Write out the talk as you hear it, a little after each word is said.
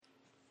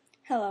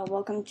Hello,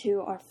 welcome to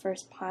our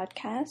first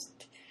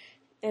podcast.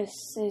 This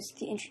is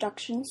the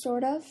introduction,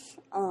 sort of.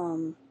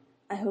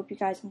 I hope you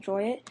guys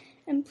enjoy it.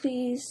 And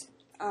please,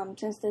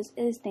 since this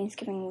is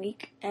Thanksgiving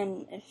week,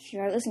 and if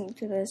you are listening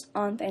to this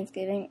on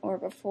Thanksgiving or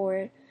before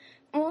it,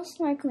 most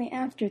likely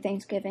after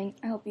Thanksgiving,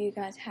 I hope you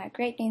guys had a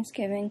great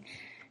Thanksgiving.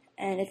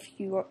 And if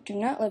you do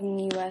not live in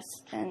the U.S.,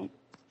 then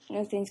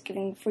no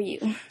Thanksgiving for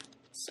you.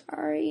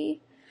 Sorry.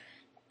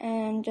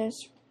 And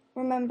just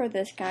remember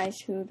this,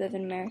 guys who live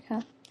in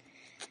America.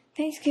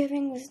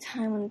 Thanksgiving was a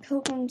time when the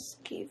Pilgrims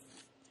gave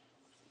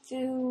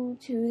food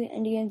to the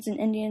Indians, and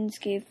Indians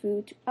gave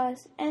food to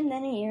us, and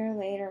then a year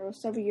later, or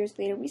several years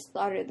later, we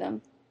slaughtered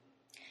them.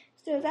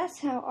 So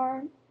that's how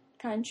our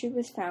country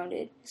was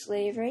founded.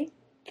 Slavery,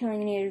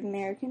 killing Native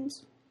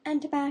Americans,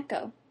 and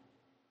tobacco.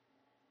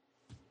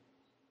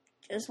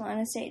 Just want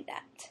to say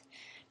that.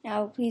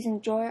 Now, please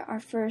enjoy our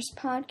first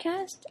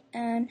podcast,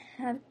 and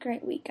have a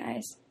great week,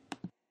 guys.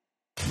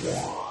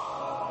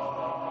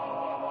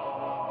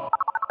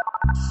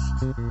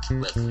 Welcome to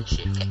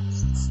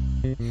Chipcast.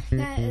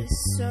 That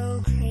is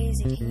so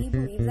crazy. Can you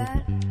believe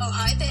that? Oh,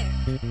 hi there.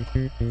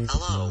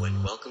 Hello,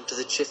 and welcome to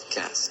the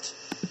Chipcast.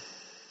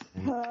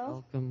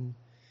 Hello? Welcome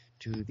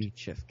to the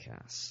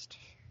Chifcast.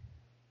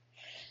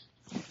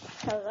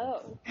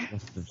 Hello.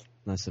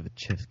 Less of a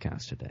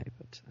Chifcast today,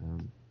 but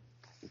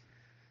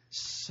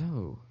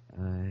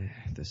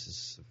this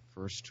is the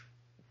first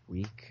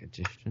week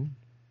edition.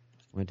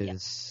 What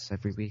is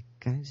every week,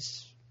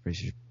 guys?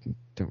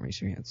 Don't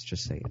raise your hands.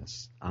 Just say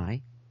yes.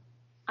 I.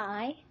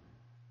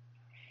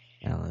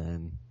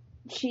 Ellen.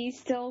 She's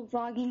still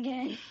logging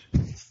in.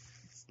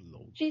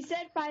 She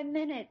said 5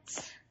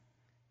 minutes.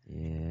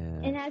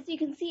 Yeah. And as you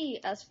can see,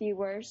 us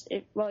viewers,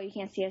 you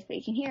can't see us, but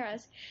you can hear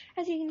us.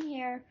 As you can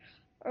hear,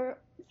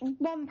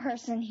 one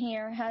person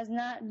here has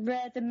not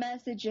read the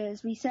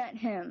messages we sent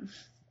him.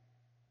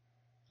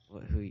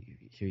 What, who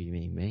you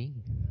mean, me?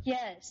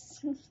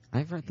 Yes.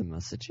 I've read the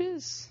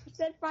messages. You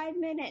said 5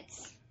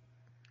 minutes.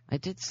 I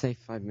did say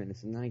 5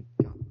 minutes, and then I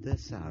got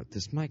this out.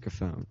 This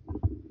microphone.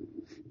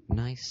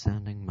 Nice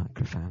sounding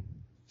microphone.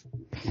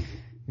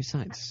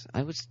 Besides,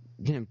 I was,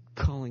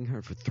 calling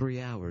her for 3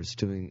 hours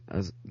doing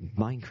a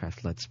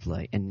Minecraft Let's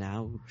Play, and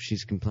now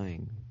she's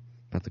complaining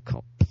about the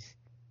call.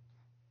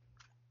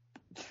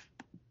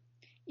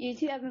 You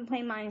two have been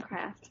playing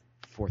Minecraft.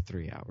 For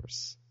 3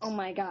 hours. Oh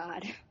my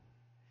god.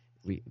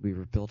 We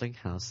were building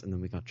a house, and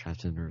then we got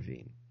trapped in a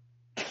ravine.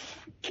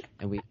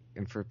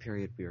 And for a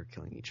period, we were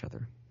killing each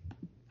other.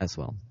 As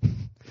well.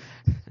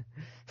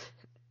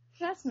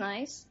 That's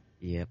nice.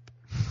 Yep.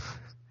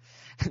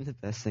 And the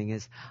best thing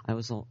is, I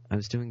was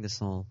doing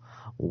this all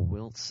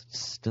whilst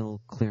still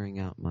clearing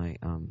out my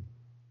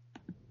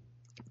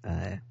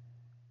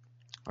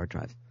hard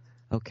drive.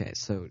 Okay,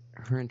 so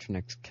her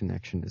internet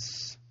connection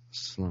is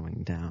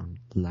slowing down,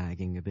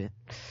 lagging a bit,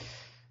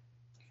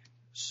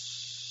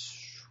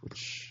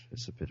 which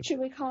is a bit of... Should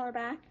we call her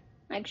back?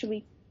 Should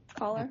we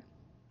call her?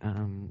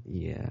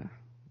 Yeah,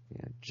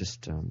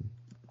 just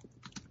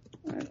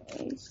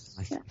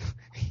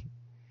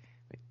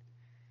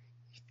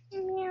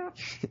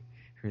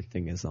Her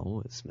thing is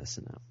always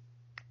messing up.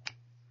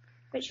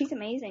 But she's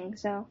amazing,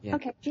 so... Yeah.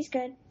 Okay, she's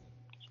good.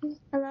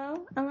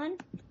 Hello, Ellen?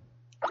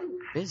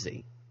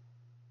 Busy?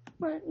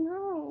 What?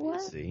 No, what?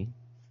 Busy?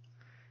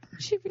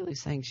 Is she really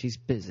saying she's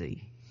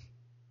busy?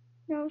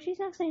 No, she's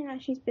not saying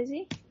that she's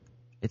busy.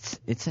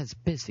 It says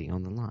busy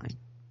on the line.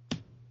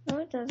 No,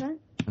 it doesn't.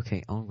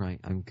 Okay, alright,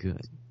 I'm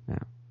good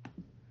now.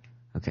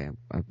 Okay,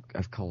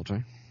 I've called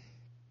her.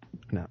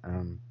 No,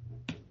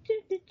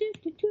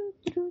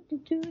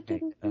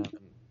 okay,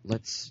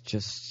 let's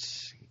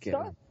just get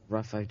a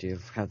rough idea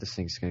of how this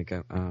thing's gonna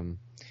go.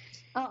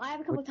 I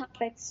have a couple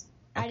topics.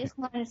 Okay. I just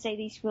wanted to say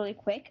these really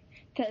quick,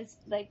 because,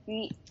 the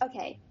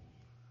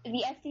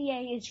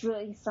FDA is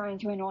really starting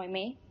to annoy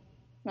me.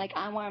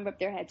 I want to rip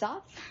their heads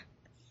off.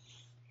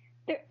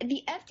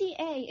 The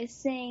FDA is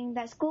saying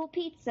that school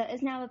pizza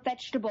is now a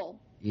vegetable.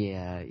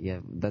 Yeah,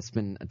 that's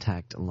been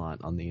attacked a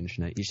lot on the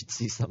internet. You should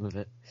see some of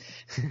it.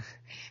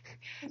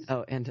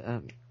 Oh, and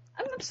I'm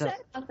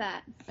upset about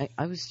that.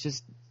 I was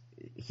just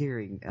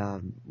hearing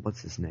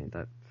what's his name,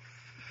 that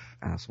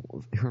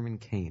asshole, Herman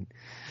Cain,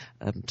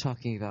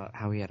 talking about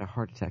how he had a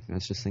heart attack, and I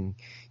was just thinking,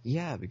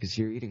 yeah, because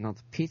you're eating all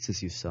the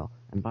pizzas you sell.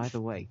 And by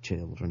the way,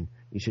 children,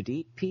 you should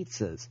eat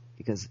pizzas,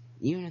 because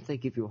even if they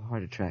give you a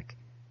heart attack,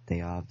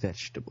 they are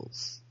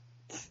vegetables.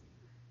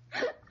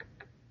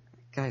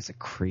 Guy's a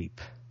creep.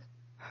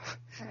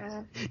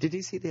 Did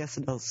you see the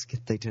SNL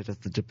skit they did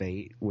of the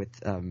debate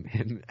with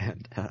him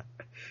and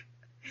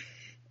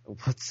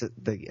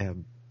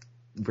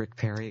Rick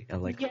Perry?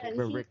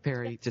 Where Rick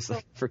Perry just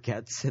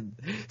forgets, and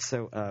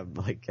so that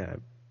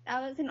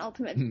was an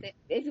ultimate thing.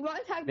 If you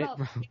want to talk about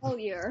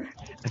failure,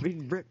 I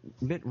mean,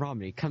 Mitt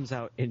Romney comes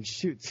out and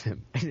shoots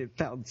him, and it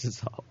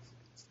bounces off.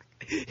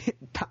 It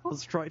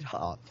bounced right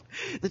off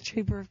the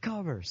Chamber of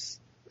Commerce.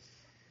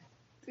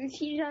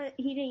 He didn't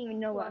even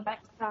know what I was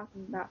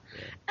talking about.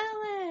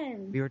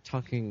 Ellen! We were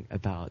talking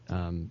about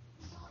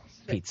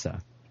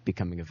pizza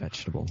becoming a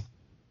vegetable.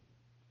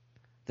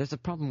 There's a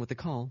problem with the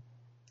call.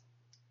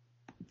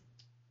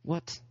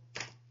 What?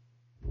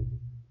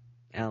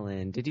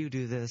 Ellen, did you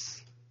do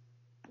this?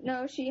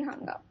 No, she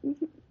hung up.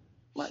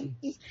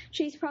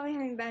 She's probably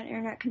having bad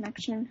internet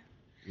connection.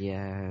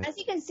 Yeah. As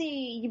you can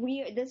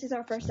see, this is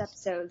our first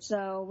episode,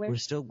 so We're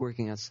still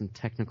working out some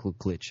technical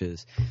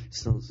glitches,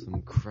 still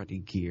some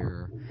cruddy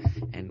gear,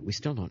 and we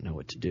still don't know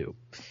what to do.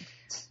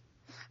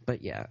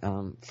 But yeah,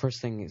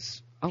 first thing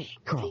is... Oh,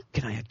 Carl.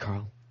 Can I add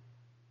Carl?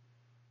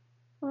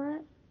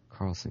 What?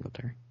 Carl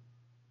Singletary.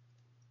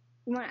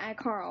 You want to add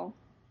Carl?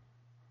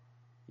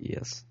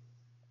 Yes.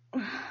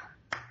 God.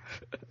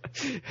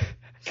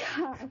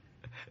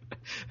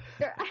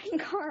 You're adding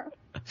Carl.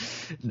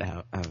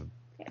 No,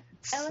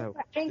 so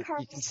you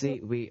can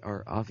see we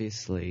are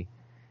obviously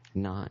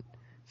not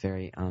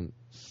very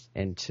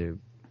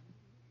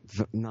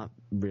not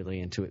really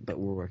into it, but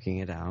we're working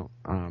it out.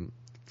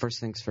 First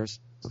things first,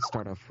 let's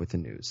start off with the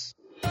news.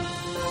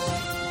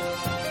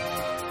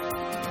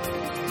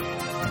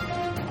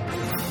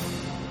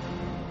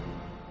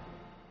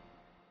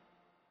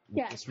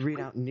 Yeah. Let's read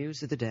out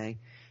news of the day,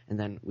 and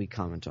then we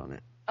comment on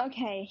it.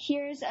 Okay,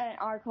 here's an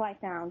article I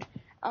found.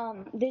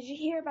 Did you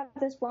hear about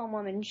this one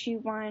woman? She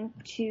wanted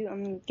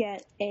to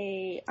get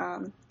a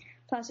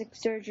plastic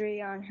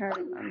surgery on her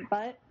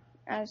butt,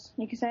 as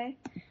you could say.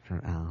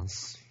 Her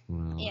ass.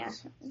 Well, Yeah,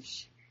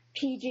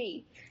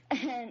 PG.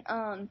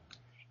 And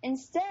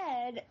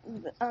instead,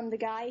 the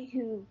guy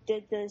who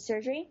did the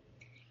surgery,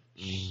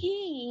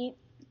 he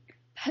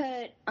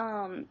put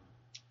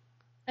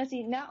let's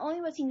see. Not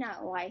only was he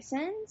not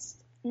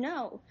licensed,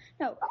 no,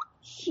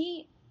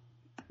 he.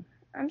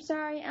 I'm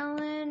sorry,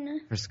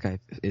 Ellen. her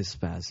Skype is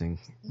spazzing.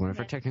 One of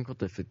her technical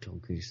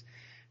difficulties.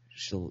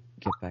 She'll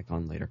get back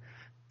on later.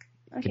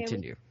 Okay,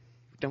 Continue.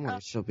 Don't worry,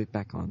 she'll be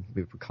back on.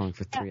 We were calling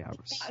for 3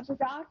 hours. The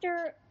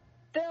doctor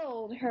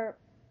filled her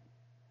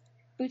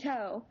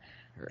buto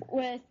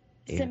with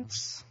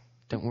Ass.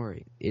 Don't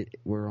worry.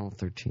 We're all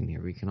 13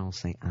 here. We can all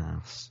say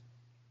ass.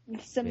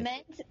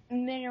 cement,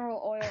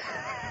 mineral oil.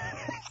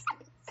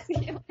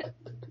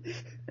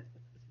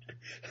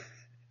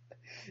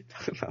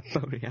 Talking about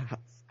voting ass.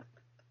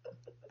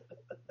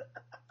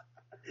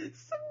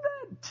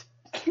 Cement.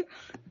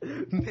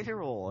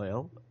 Mineral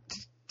oil.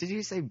 Did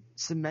you say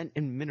cement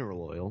and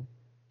mineral oil?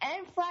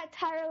 And flat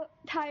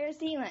tire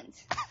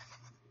sealant.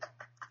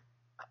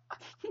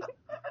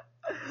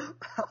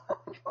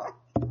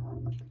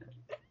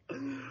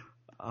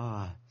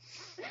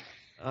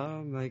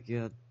 Oh my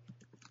god.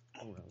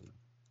 Oh,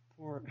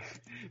 well,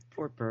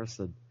 poor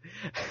person.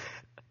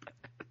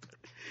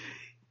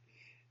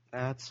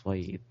 That's why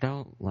you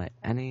don't let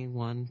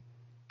anyone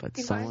but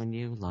someone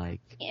you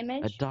like,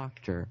 Image? a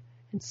doctor,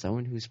 and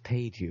someone who's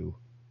paid you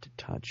to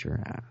touch your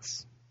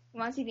ass. You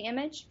want to see the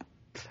image?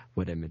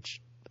 What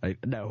image?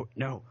 No.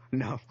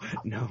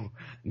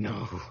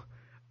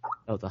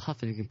 Oh, the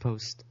Huffington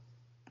Post.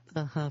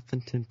 The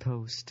Huffington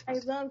Post. I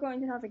love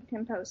going to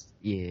Huffington Post.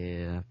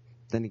 Yeah.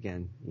 Then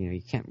again,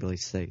 you can't really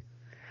say.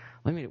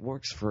 I mean, it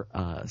works for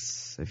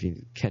us, if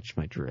you catch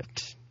my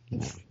drift.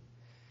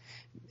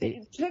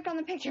 Click on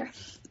the picture.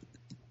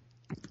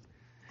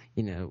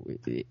 We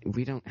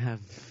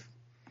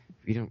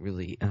don't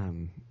really,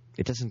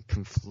 it doesn't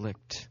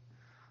conflict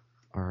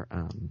our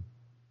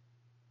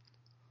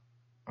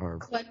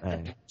Click the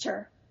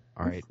picture.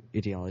 our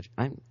ideology.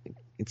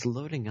 It's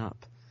loading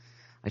up.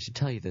 I should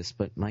tell you this,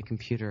 but my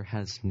computer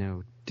has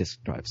no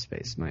disk drive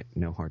space,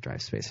 no hard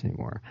drive space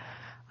anymore.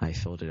 I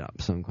filled it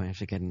up, so I'm going to have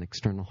to get an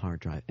external hard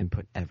drive and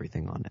put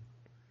everything on it.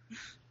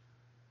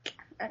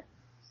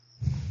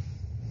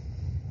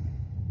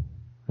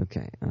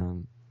 Okay,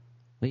 well,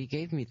 you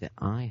gave me the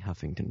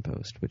iHuffington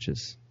Post, which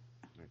is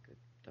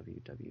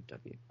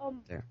www.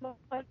 There.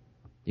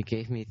 You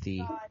gave me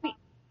the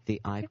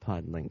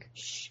iPod link.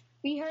 Shh.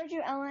 We heard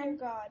you, Ellen.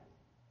 God.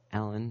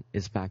 Ellen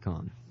is back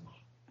on.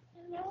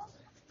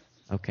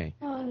 Okay.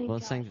 Well,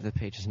 it's saying that the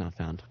page is not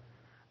found.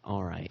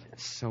 All right.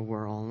 So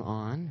we're all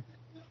on.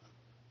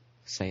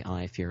 Say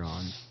I if you're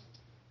on.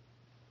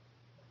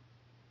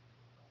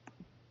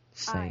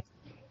 Say. I.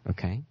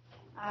 Okay.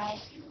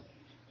 I.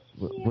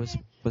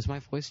 Was my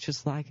voice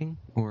just lagging,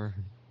 or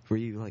were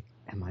you like,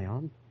 am I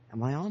on?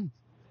 Am I on?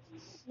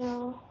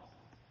 No.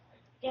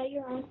 Yeah,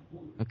 you're on.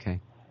 Okay.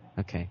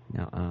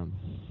 Now,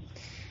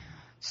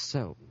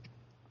 so,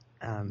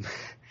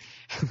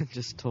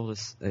 just told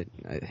us,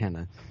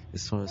 Hannah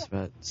just told us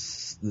about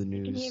the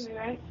news. You can hear me,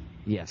 right?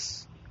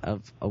 Yes,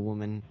 of a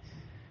woman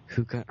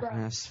who got her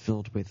ass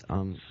filled with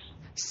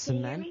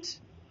cement.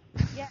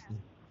 Yeah.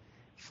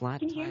 Flat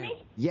Can you hear tire.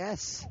 me?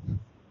 Yes.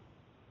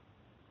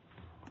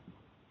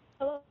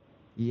 Hello?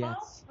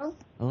 Yes.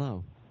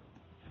 Hello.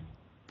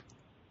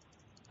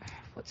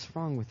 What's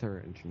wrong with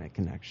her internet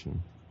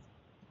connection?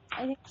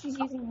 I think she's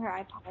using her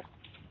iPod.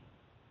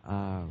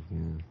 Oh,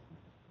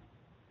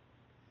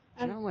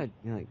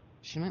 yeah.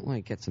 She might want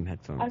to get some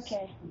headphones.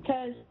 Okay,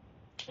 because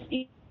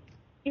you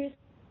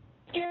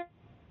scared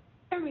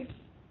me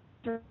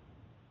for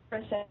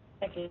a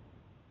second.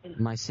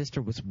 My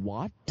sister was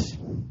what?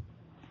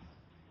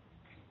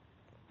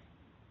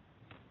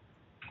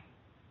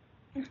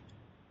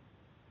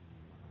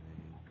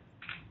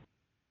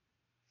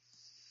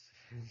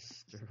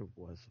 Sister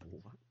was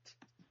what?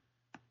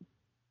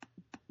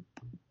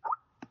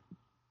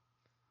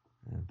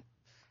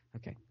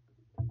 Okay.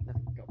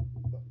 Go.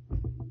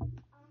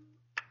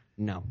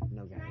 No,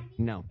 Gabby.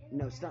 No,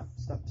 stop.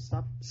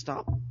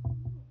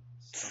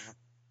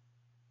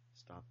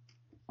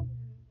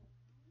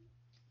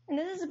 And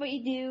this is what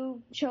you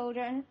do,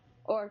 children,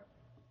 or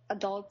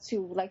adults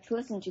who like to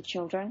listen to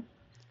children.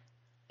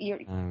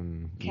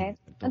 Okay.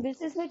 And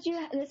this is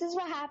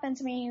what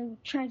happens when you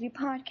try to do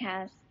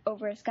podcasts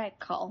over a Skype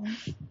call.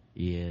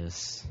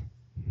 Yes.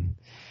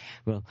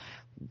 Well,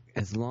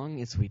 as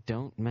long as we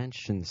don't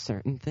mention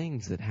certain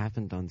things that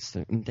happened on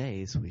certain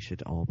days, we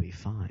should all be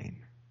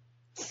fine.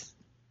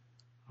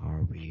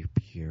 Are we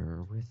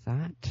pure with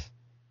that?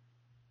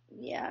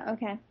 Yeah,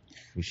 okay.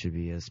 We should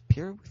be as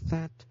pure with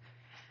that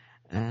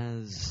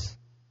as,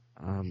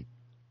 I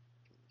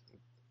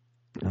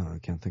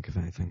can't think of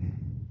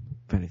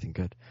anything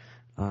good.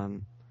 I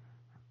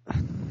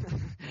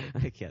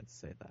can't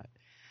say that.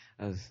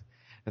 As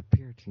a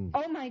Puritan.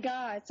 Oh my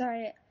god,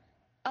 sorry.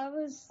 I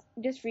was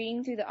just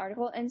reading through the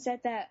article and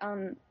said that,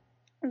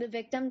 the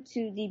victim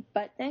to the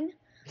butt thing,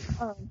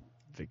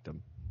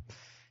 Victim.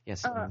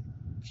 Yes.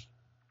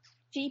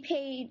 she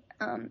paid,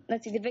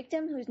 the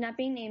victim, who's not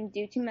being named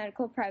due to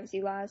medical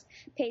privacy laws,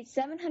 paid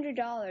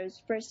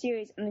 $700 for a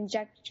series of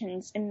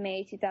injections in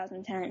May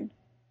 2010.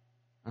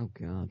 Oh,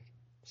 God.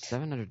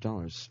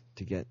 $700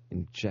 to get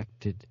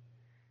injected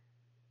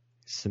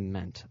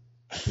cement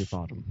to the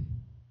bottom.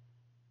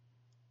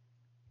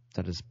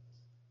 That is...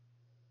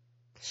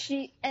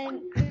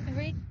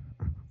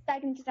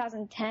 Back in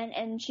 2010,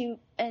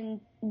 and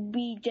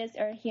we just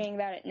are hearing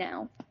about it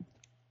now.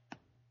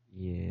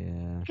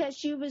 Yeah. Because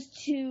she was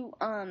too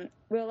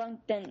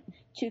reluctant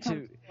to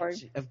come forward.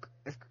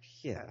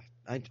 Yeah.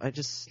 I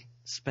just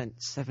spent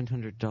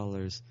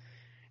 $700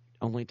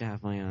 only to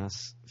have my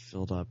ass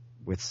filled up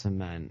with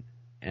cement,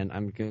 and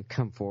I'm gonna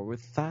come forward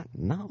with that?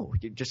 No.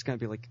 You're just gonna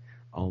be like,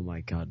 oh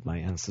my god,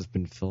 my ass has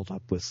been filled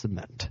up with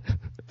cement.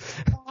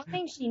 Well, I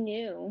think she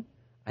knew.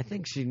 I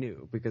think she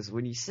knew, because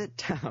when you sit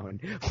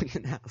down with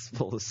an ass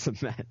full of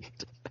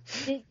cement...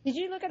 Did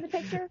you look at the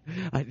picture?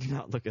 I did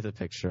not look at the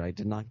picture. I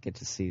did not get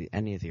to see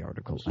any of the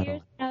article at all.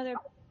 Here's another...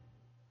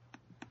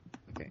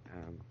 Okay,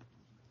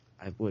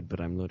 I would, but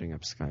I'm loading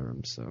up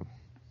Skyrim, so...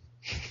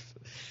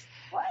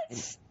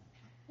 What?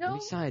 No. And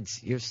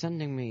besides, you're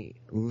sending me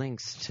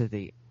links to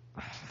the...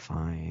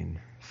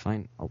 Fine.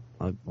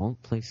 I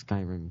won't play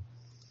Skyrim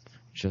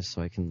just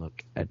so I can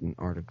look at an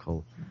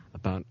article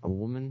about a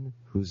woman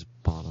whose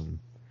bottom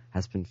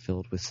has been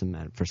filled with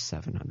cement for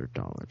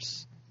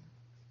 $700.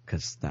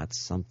 Because that's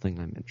something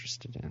I'm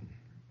interested in.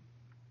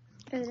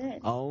 It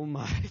is. Oh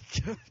my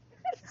goodness.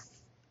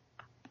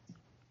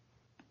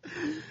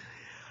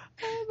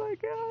 Oh my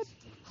god.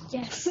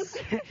 Yes.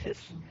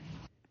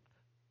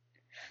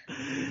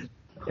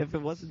 If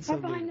it wasn't so...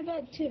 Right behind the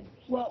bed, too.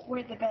 Well,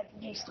 where the bed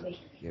used to be.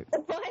 Yeah.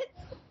 What?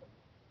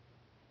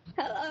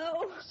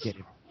 Hello? Get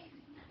it.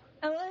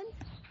 Ellen?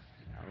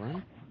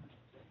 Ellen?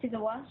 To the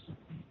what?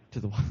 To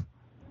the what?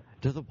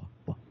 To the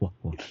what?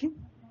 What? To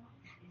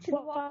the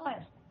wall.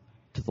 What?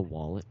 To the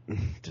wallet.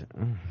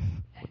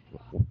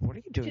 What are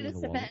you doing To in the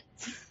the wallet?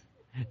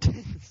 cement. To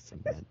the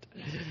cement.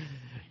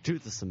 To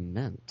the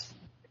cement.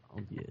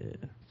 Oh yeah.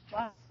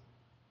 What?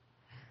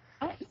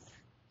 What?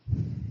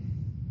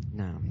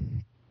 Now.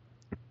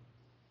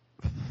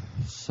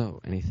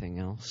 So, anything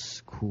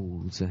else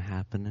cool's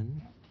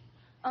happening?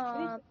 What I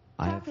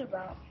are you have talking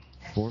about?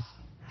 4.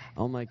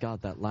 Oh my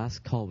god, that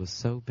last call was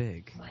so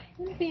big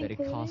that it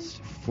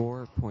cost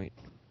 4.1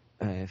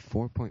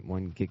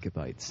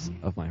 gigabytes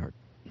of my hard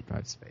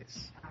drive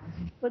space.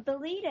 But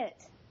delete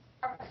it.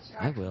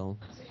 I will.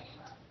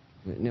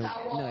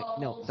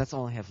 No, that's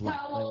all I have left.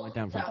 I went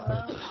down from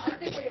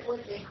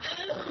 30.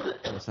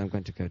 So I'm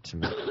going to go to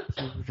my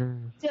computer.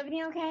 Is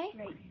everything okay?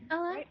 Right.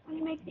 Ellen? Right when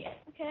you make the...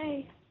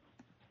 Okay.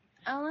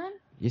 Ellen?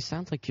 You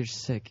sound like you're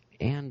sick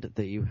and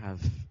that you have,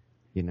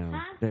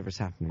 whatever's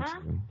happening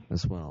to you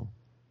as well.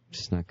 Which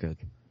is not good.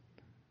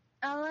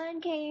 Ellen,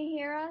 can you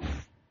hear us?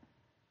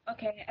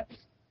 Okay.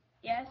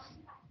 Yes?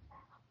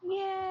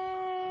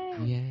 Yay!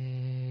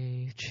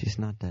 Yay. She's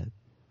not dead.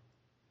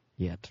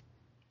 Yet.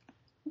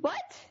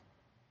 What?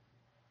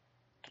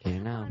 Okay,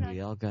 now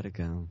we all gotta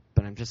go.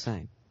 But I'm just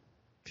saying.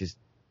 She's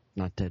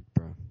not dead,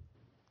 bro.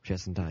 She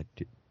hasn't died,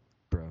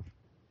 bro.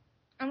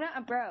 I'm not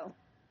a bro.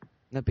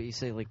 No, but you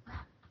say,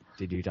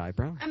 did you die,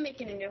 bro? I'm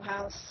making a new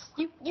house.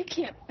 You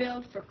can't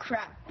build for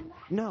crap.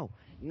 No,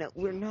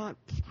 we're not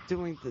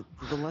doing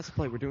the Let's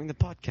Play. We're doing the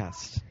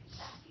podcast.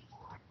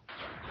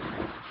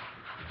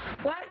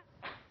 What?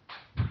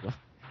 What?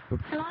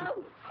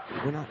 Hello?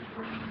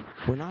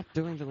 We're not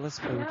doing the Let's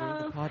Play. We're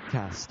doing the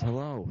podcast.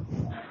 Hello.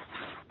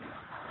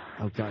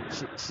 Oh god,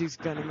 she's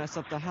gonna mess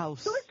up the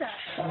house. Who is that?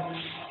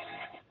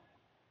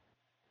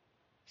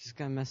 She's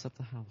gonna mess up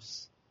the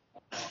house.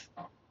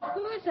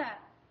 Who is that?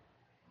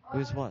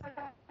 Who's what?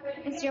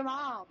 It's your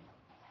mom.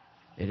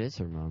 It is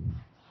her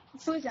mom.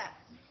 Who is that?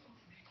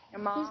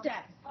 Your mom. Who's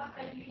that?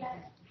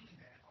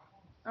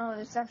 Oh,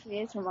 this actually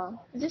is your mom.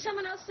 Is there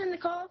someone else in the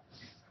call?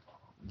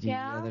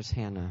 Yeah? there's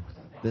Hannah.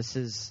 This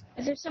is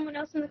Is there someone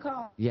else in the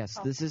call? yes.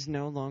 This is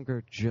no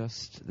longer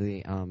just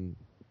the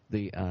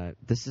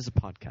This is a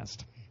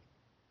podcast.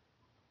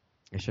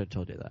 I should have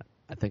told you that.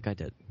 I think I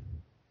did.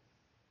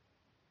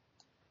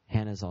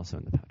 Hannah's also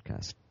in the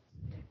podcast.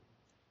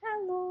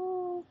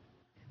 Hello.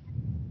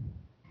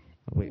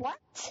 Wait,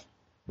 What?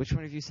 which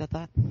one of you said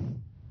that?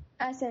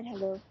 I said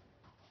hello.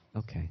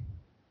 Okay.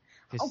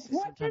 'Cause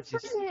What? This sometimes you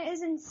person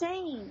is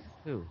insane.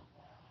 who?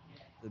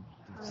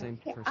 The same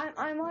person.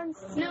 I'm on.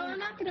 No, I'm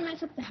not gonna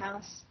mess up the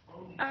house.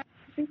 I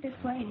think they're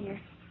playing here.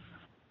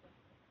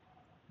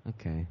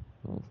 Okay.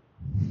 Well,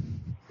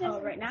 Oh,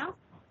 right now?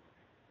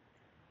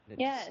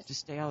 Yes.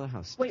 Just stay out of the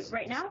house. Wait,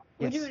 right now?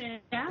 Yes. We're doing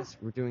it now? Yes,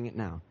 we're doing it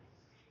now.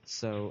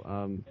 So,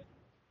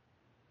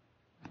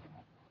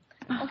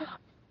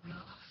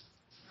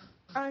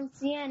 On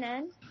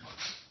CNN,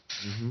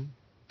 mhm.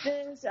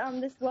 there's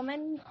this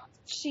woman.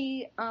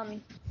 She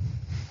What?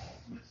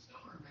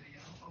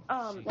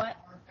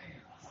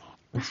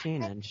 On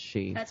CNN,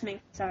 she. That's me.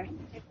 Sorry.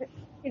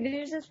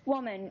 there's this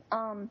woman.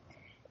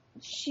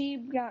 She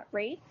got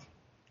raped,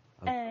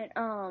 Oh.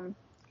 and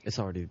It's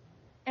already.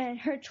 and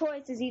her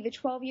choice is either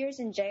 12 years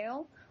in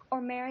jail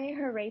or marry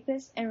her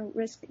rapist and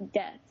risk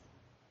death.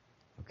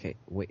 Okay,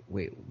 wait.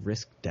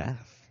 Risk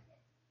death?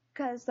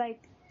 Because,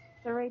 like,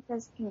 the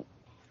rapist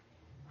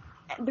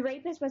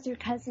was her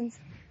cousin's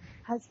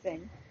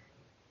husband.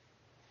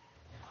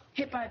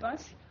 Hit by a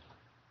bus?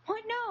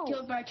 What? No.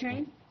 Killed by a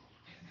train?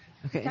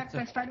 Okay. Attacked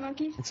by spider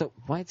monkeys? And so,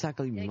 why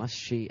exactly must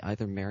she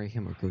either marry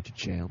him or go to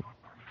jail?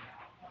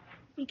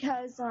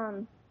 Because,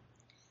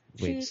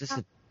 Wait, is this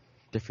a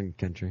different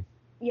country?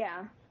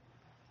 yeah.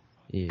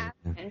 Yeah.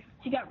 African.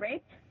 She got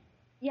raped?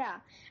 Yeah.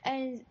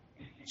 And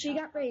she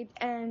got raped,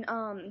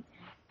 and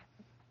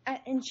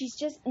she's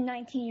just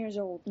 19 years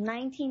old.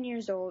 19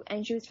 years old,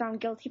 and she was found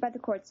guilty by the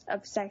courts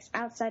of sex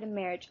outside of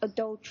marriage,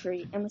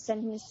 adultery, and was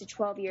sentenced to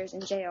 12 years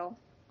in jail.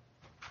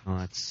 Oh,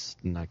 that's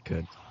not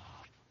good.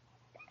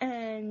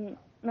 And,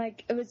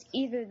 like, it was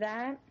either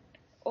that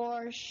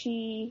or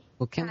she...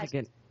 Well, can I had-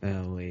 get?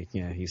 Oh wait,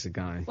 yeah, he's a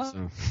guy. Well-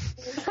 So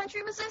What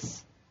country was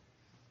this?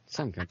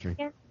 some country,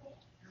 Afghan?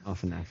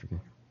 off in Africa.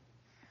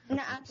 Not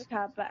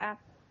Africa, but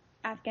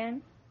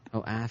Afghan.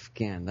 Oh,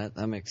 Afghan. That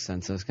makes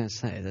sense. I was gonna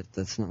say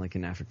that's not like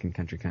an African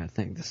country kind of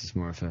thing. This is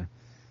more of a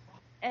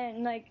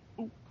And, like,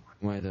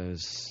 one of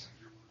those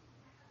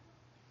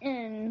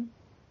and,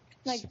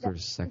 like, super that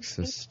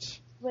sexist.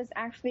 was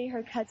actually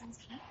her cousin's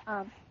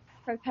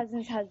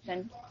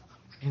husband.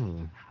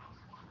 Oh,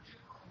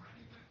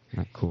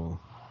 not cool.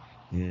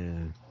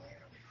 Yeah.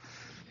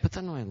 Put that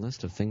on my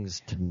list of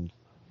things to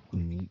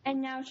meet.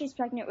 And now she's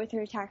pregnant with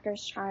her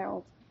attacker's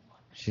child.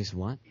 She's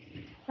what?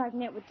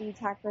 Pregnant with the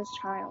attacker's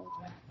child.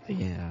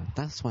 Yeah,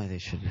 that's why they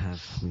should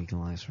have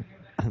legalized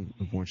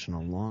abortion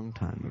a long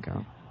time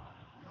ago.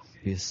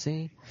 You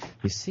see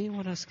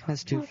what us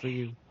guys do for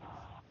you.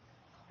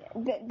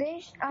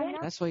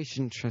 That's why you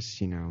shouldn't trust,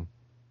 The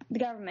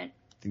government.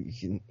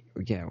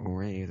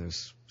 or any of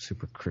those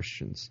super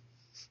Christians.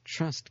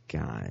 Trust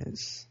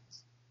guys.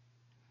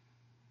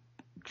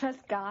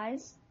 Trust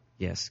guys.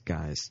 Yes,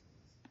 guys.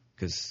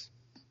 Because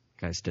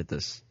guys did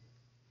this.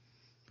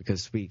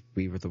 Because we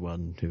were the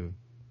one who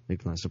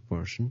legalized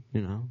abortion,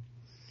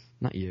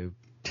 Not you.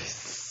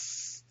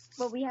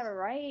 But we have a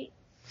right.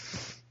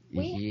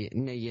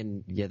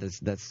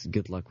 That's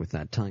good luck with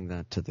that. Telling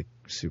that to the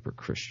super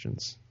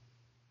Christians.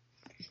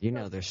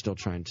 They're still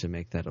trying to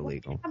make that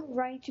illegal. We have a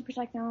right to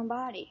protect our own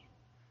body.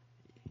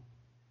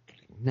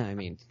 No, I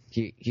mean,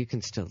 you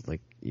can still,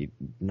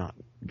 not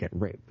get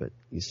raped, but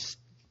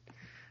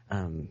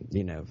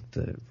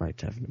the right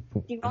to have an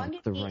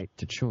the right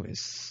to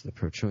choice, the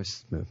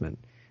pro-choice movement.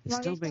 It's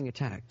still being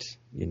attacked.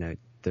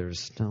 There's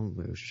still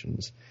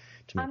motions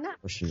to make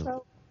abortion.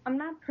 I'm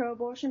not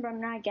pro-abortion, but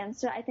I'm not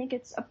against it. I think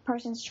it's a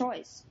person's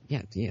choice.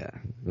 Yeah.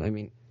 I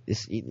mean,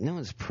 no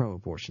one's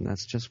pro-abortion.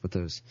 That's just what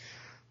those,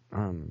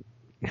 and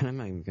I'm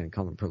not even going to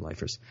call them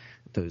pro-lifers,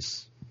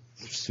 those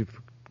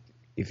super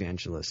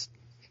evangelists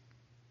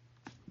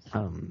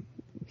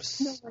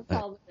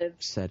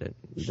said it.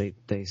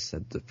 They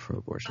said the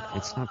pro-abortion.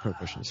 It's not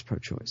pro-abortion. It's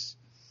pro-choice.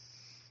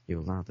 You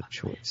allow the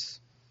choice.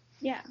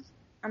 Yeah,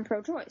 I'm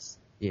pro-choice.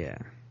 Yeah.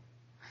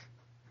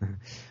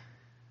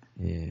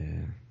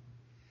 Yeah.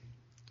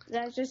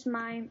 That's just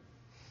my...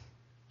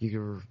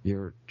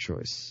 Your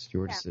choice.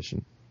 Your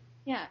decision.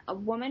 Yeah, a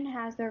woman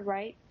has the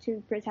right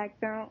to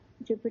protect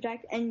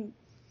and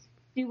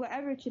do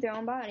whatever to their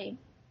own body.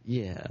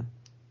 Yeah.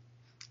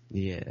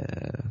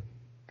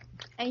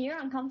 And you're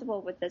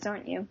uncomfortable with this,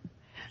 aren't you?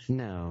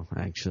 No,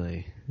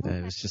 actually. Okay.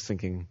 I was just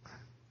thinking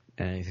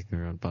anything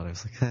their own body. I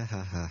was like, ha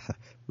ha ha,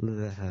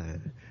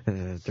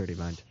 dirty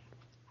mind.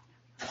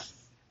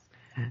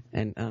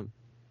 And, The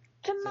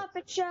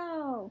Muppet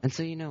Show! and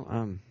so,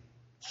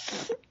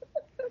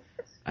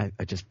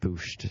 I just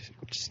booshed.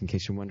 Just in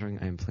case you're wondering,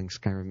 I am playing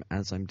Skyrim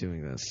as I'm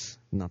doing this.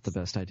 Not the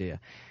best idea.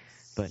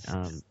 But,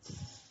 and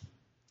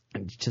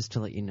just to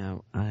let you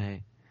know,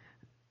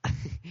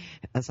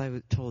 as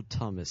I told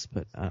Thomas,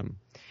 but,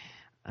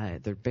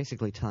 they're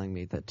basically telling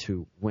me that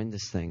to win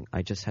this thing,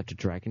 I just had to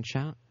Dragon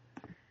Shout,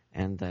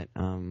 and that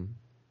in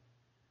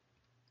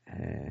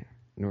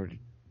order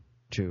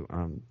to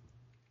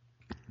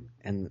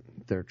and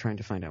they're trying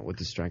to find out what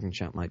this Dragon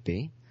Shout might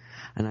be,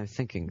 and I'm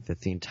thinking that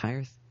the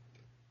entire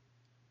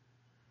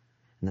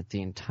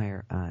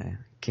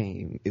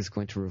game is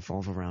going to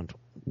revolve around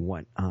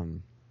what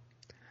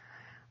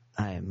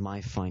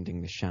my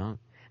finding the shout,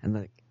 and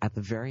that at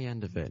the very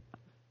end of it,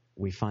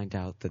 we find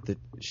out that the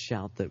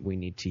shout that we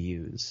need to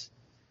use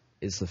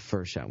is the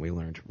first shout we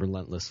learned,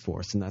 Relentless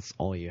Force, and that's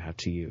all you have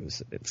to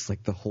use. It's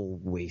like the whole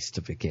waste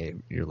of a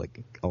game. You're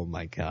like, oh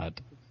my god,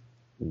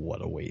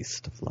 what a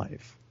waste of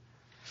life.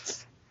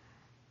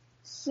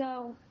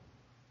 So,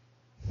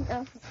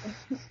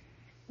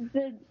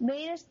 the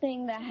latest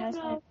thing that has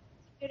been a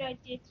good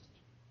idea to do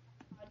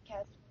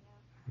podcast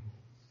now.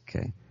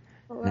 Okay.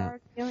 We're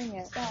doing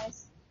it,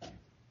 guys.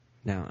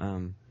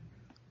 Now,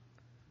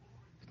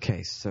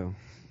 okay, so...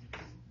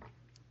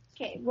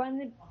 Okay, one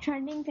of the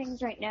trending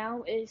things right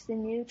now is the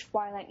new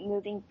Twilight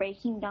movie,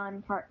 Breaking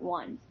Dawn Part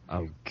 1.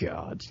 Oh,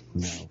 God,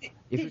 no.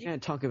 If you're going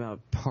to talk about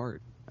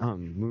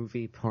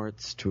movie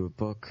parts to a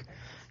book,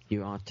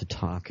 you ought to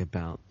talk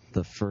about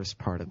the first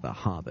part of The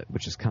Hobbit,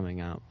 which is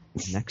coming out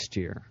next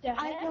year.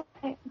 I'm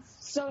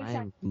so I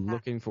excited. am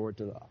looking forward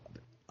to The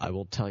Hobbit. I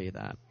will tell you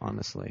that,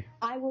 honestly.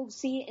 I will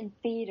see it in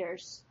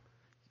theaters.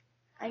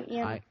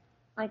 I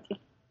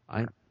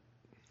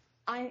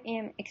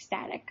am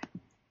ecstatic.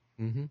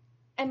 Mm-hmm.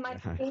 And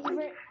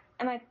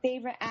my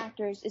favorite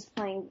actors is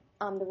playing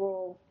the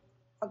role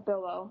of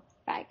Bilbo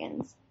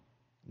Baggins.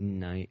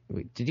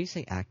 Wait, did you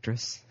say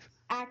actress?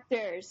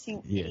 Actors.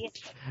 Yes,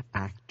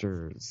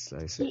 actors.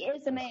 I said. He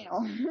is a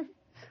male.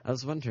 I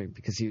was wondering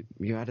because you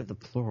added the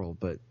plural,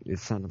 but it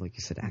sounded like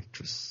you said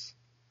actress.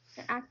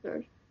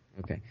 Actors.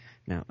 Okay,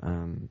 now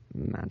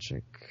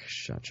magic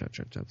shots.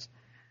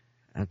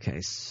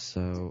 Okay,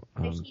 so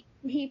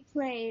He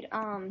played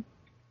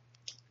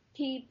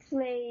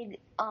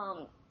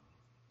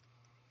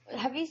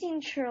have you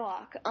seen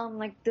Sherlock?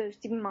 Like the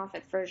Stephen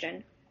Moffat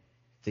version.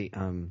 the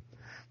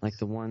like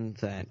the one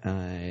that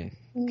came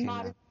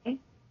Modern. out.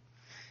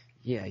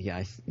 Yeah.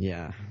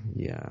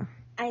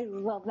 I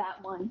love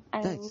that one.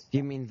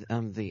 You mean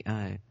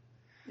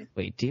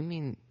wait, do you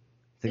mean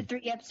the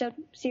 3-episode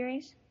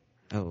series?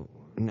 Oh,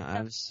 no,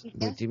 I was...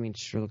 Wait, do you mean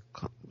Sherlock...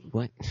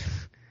 What?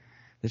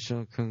 The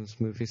Sherlock Holmes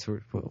movies?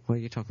 What are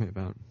you talking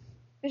about?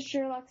 The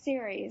Sherlock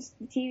series,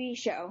 the TV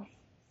show.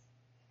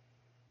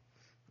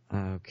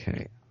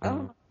 Okay.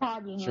 Oh,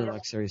 God, you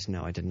Sherlock series?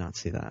 No, I did not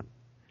see that.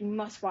 You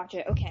must watch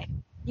it. Okay.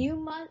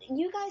 You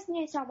guys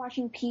need to start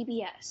watching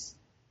PBS.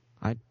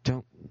 I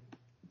don't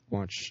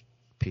watch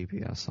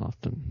PBS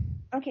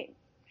often. Okay.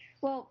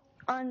 Well,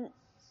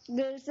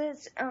 there's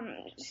this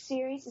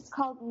series. It's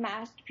called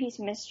Masterpiece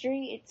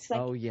Mystery. It's like...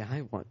 Oh,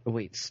 yeah,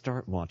 wait,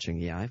 start watching.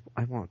 Yeah,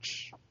 I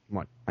watch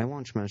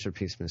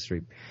Masterpiece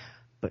Mystery,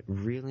 but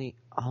really...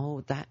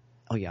 Oh,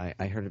 yeah,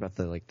 I heard about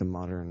the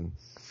modern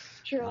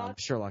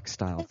Sherlock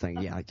style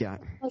thing. Yeah,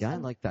 I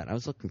like that. I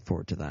was looking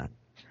forward to that.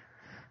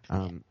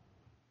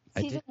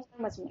 Season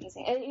 1 was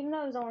amazing. Even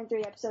though it was only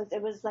 3 episodes,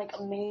 it was like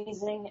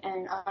amazing,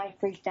 and I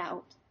freaked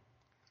out.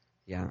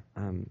 Yeah.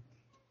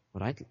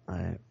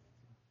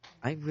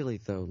 I really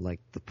though like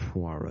the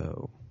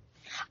Poirot.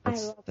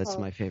 That's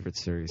my favorite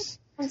series.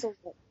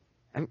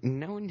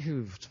 No one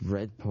who's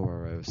read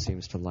Poirot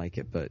seems to like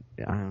it, but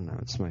I don't know.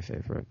 It's my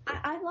favorite.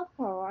 I love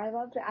Poirot. I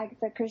love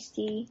Agatha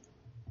Christie.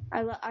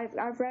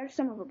 I've read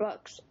some of her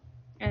books,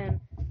 and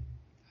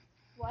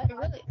they're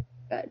really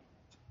good.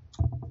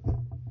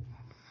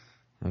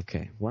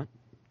 Okay, what?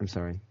 I'm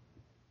sorry.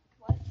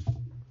 What?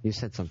 You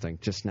said something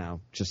just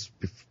now.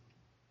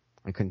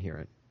 I couldn't hear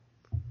it.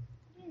 I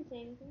didn't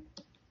say anything.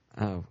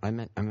 Oh, I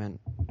meant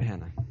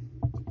Hannah.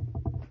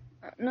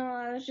 No,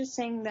 I was just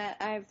saying that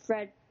I've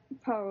read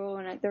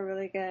Poirot and they're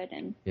really good.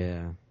 And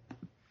yeah,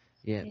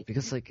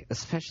 because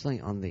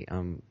especially on the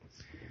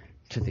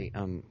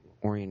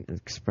Orient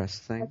Express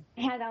thing.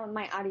 I had that on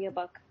my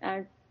audiobook.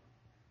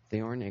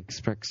 The Orient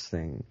Express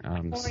thing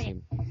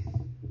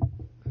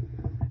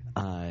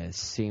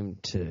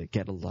seemed to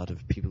get a lot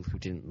of people who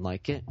didn't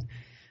like it.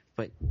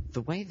 But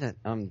the way that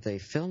they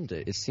filmed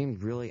it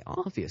seemed really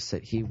obvious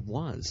that he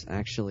was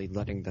actually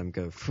letting them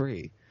go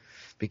free.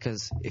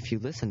 Because if you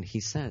listen, he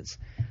says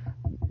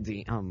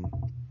the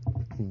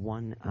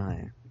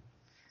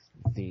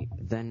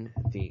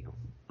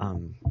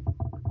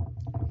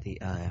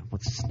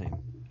what's his name?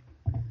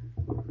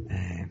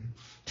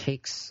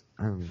 Takes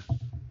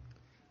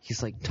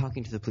he's like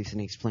talking to the police and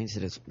he explains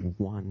it as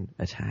one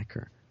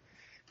attacker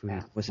who he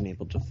wasn't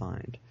able to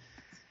find.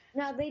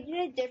 Now, they did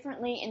it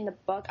differently in the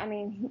book. I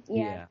mean,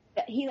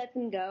 he let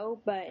them go,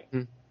 but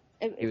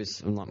it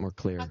was a lot more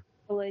clear.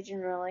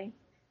 Religion, really.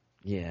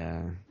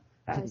 Yeah.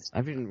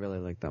 I didn't really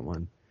like that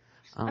one.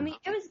 I mean,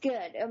 it was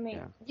good. I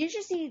mean, you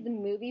should see the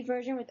movie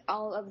version with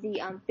all of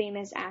the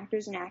famous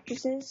actors and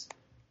actresses.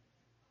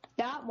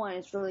 That one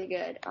is really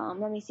good.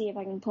 Let me see if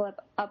I can pull it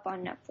up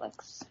on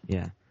Netflix.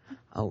 Yeah.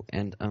 Oh,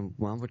 and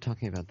while we're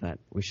talking about that,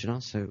 we should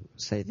also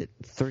say that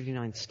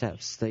 39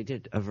 Steps, they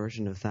did a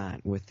version of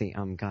that with the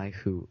guy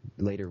who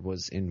later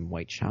was in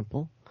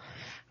Whitechapel,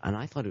 and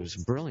I thought it was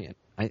brilliant.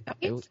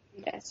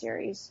 That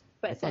series,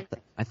 but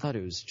I thought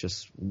it was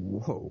just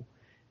whoa,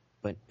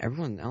 but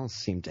everyone else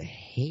seemed to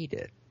hate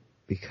it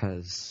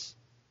because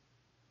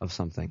of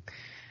something.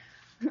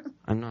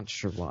 I'm not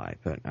sure why,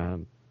 but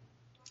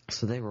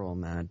so they were all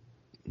mad,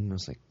 and I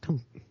was like,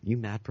 "Come, you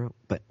mad, bro?"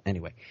 But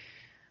anyway,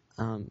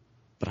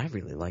 but I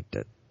really liked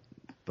it.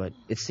 But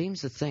it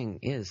seems the thing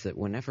is that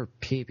whenever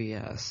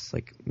PBS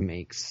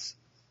makes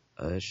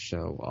a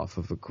show off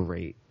of a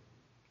great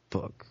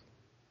book,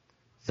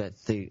 that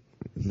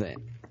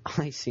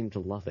I seem to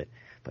love it,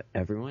 but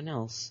everyone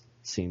else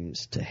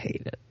seems to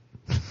hate it.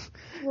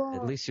 Well,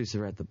 At least who's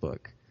read the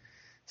book.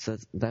 So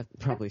that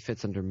probably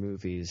fits under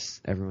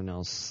movies everyone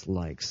else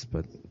likes,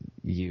 but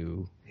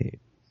you hate.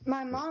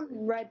 my mom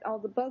read all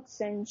the books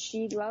and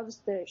she loves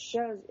the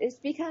shows. It's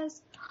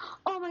because,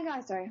 oh my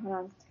god, sorry,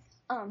 hold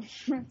on.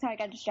 Sorry, I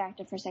got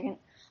distracted for a second.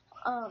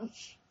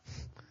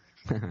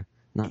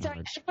 Not Sorry,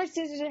 much. Edward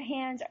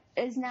Scissorhands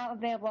is now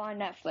available on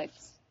Netflix.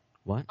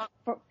 What?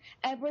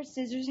 Edward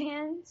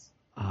Scissorhands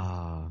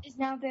is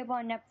now available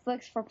on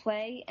Netflix for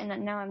play,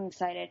 and now I'm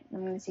excited.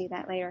 I'm going to see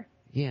that later.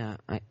 Yeah,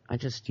 I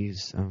just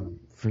use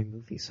free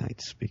movie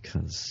sites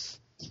because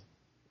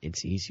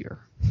it's easier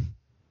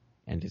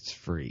and it's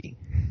free.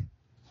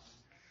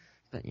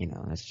 But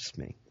that's just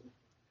me.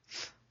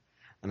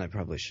 And I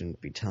probably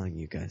shouldn't be telling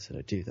you guys that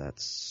I do that.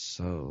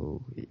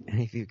 So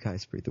any of you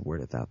guys breathe the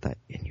word about that,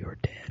 and you're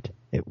dead.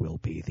 It will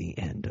be the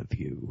end of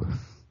you.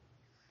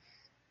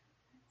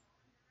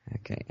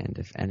 Okay, and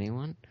if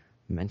anyone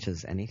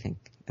mentions anything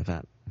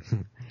about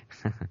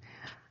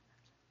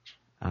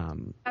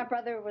My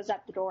brother was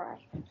at the door.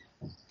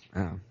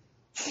 oh,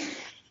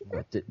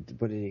 what did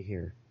he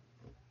hear?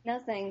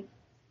 Nothing.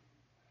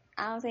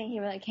 I don't think he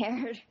really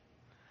cared.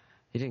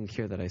 He didn't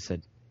care that I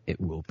said it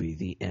will be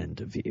the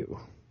end of you.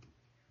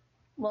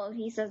 Well,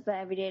 he says that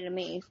every day to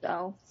me,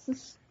 so.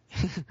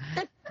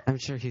 I'm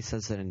sure he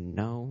says that in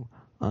no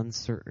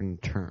uncertain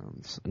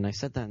terms, and I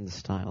said that in the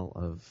style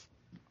of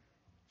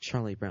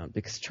Charlie Brown,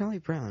 because Charlie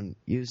Brown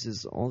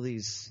uses all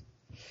these,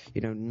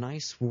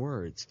 nice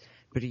words,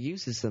 but he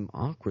uses them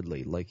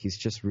awkwardly, like he's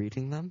just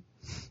reading them.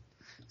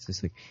 So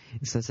it's like,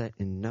 it says that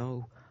in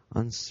no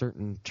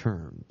uncertain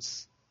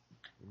terms.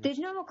 Did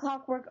you know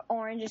Clockwork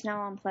Orange is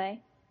now on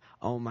play?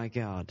 Oh my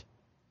god.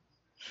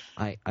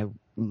 I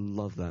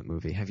love that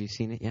movie. Have you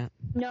seen it yet?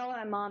 No,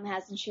 my mom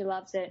has, and she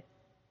loves it.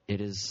 It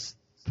is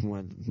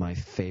one of my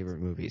favorite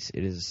movies.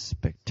 It is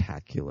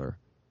spectacular.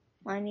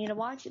 I need to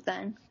watch it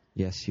then.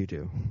 Yes, you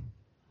do.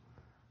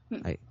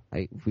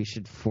 We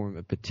should form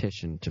a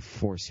petition to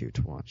force you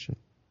to watch it.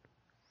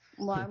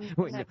 Well,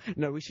 Wait,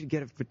 no, we should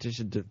get a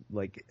petition to,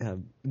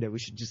 no, we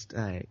should just,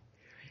 we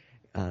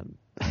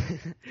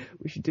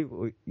should do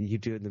what you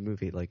do in the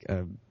movie,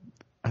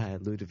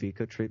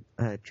 Ludovico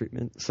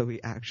treatment. So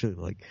we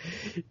actually,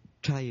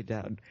 tie you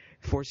down,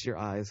 force your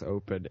eyes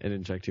open, and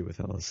inject you with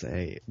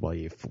LSA while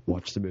you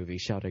watch the movie,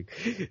 shouting,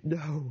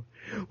 "No!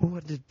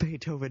 What did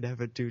Beethoven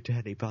ever do to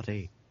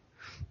anybody?"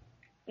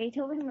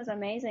 Beethoven was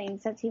amazing,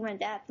 except he went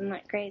deaf and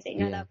went crazy.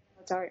 No, Yeah. that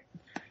was Mozart.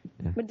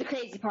 Yeah. But the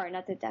crazy part,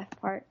 not the deaf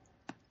part.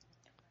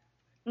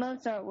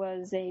 Mozart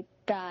was a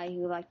guy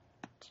who liked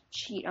to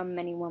cheat on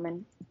many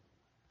women.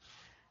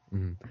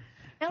 Mhm.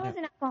 I was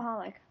an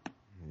alcoholic.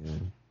 Yeah.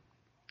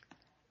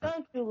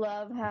 Don't you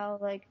love how,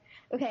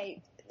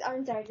 okay,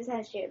 I'm sorry, I just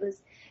had to share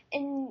this.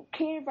 In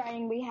creative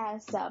writing, we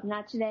had stuff,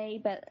 not today,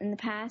 but in the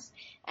past,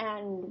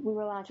 and we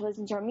were allowed to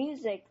listen to our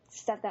music,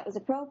 stuff that was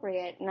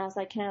appropriate. And I was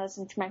like, can I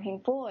listen to my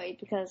Pink Floyd?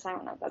 Because I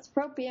don't know if that's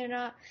appropriate or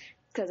not,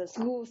 because of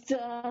school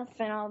stuff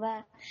and all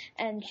that.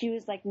 And she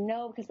was like,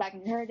 no, because back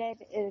in her day,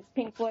 if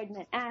Pink Floyd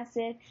meant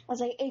acid. I was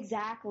like,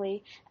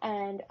 exactly.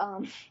 And,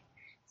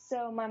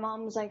 so my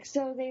mom was like,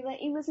 so they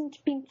let you listen to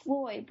Pink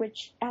Floyd,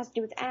 which has to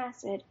do with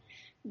acid,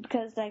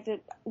 because the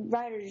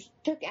writers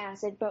took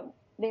acid, but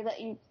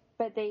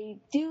they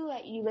do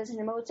let you listen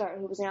to Mozart,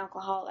 who was an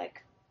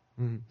alcoholic.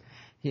 Mm-hmm.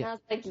 Yeah. And I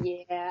was like,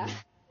 yeah.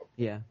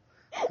 Yeah.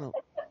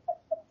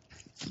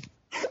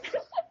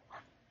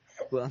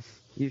 Well,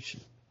 you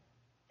should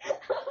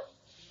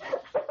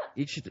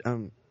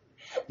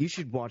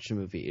watch the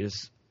movie. It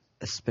is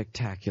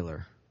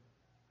spectacular.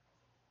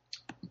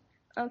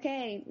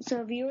 Okay,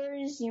 so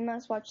viewers, you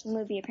must watch the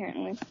movie,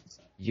 apparently.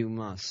 You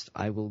must.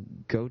 I will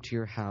go to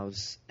your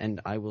house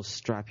and I will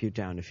strap you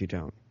down if you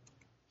don't.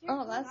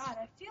 Oh, that's... God,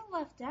 I feel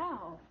left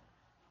out.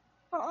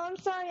 Oh, I'm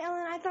sorry,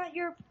 Ellen. I thought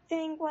your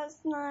thing was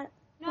not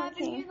No, I've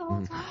been working. here the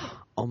whole time.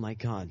 Oh my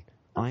god.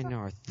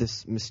 Einarth,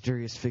 this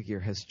mysterious figure,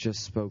 has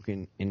just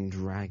spoken in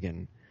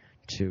dragon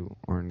to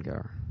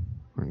Orngar.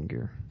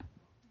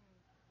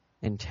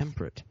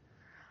 Intemperate.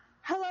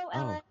 Hello,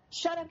 Ellen.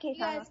 Shut up, Kate.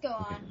 You guys go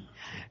on.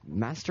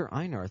 Master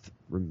Einarth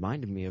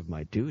reminded me of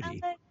my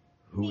duty. Ellen,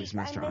 Who is please,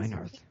 Master I miss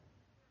Einarth?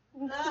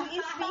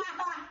 Please be...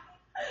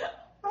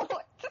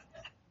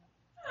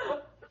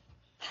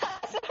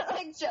 That's not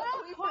like joke.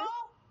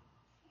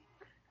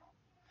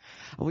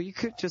 Well, you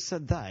could just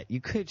said that.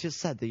 You could just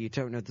said that you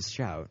don't know the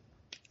shout.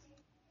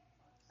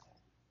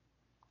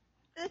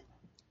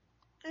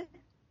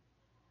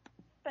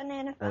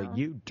 Banana Well, phone.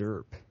 you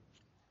derp.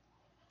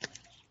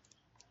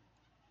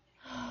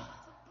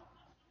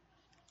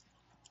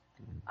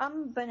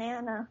 I'm a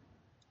banana.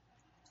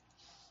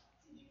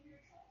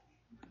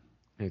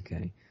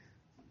 Okay.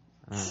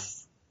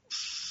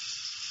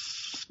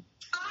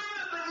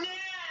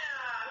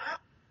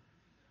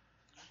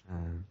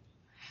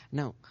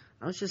 No,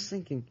 I was just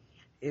thinking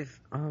if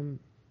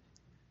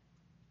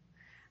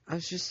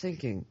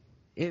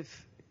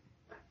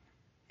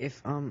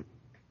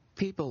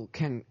people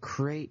can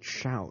create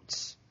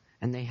shouts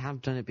and they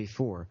have done it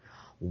before,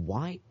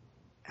 why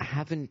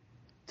don't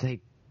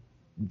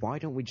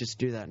we just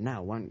do that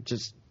now? Why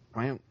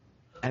don't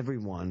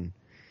everyone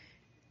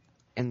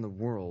in the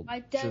world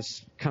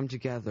just come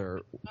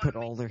together, put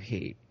all their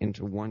hate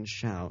into one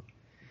shout,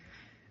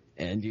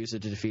 and use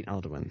it to defeat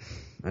Alduin?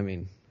 I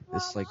mean,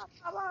 it's like,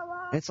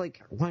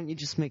 why don't you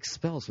just make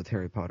spells with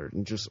Harry Potter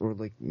and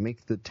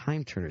make the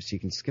time turner so you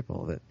can skip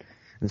all of it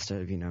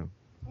instead of, The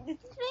thing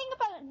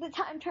about the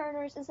time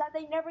turners is that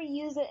they never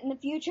use it in the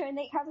future, and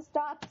they have to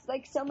stop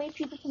so many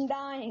people from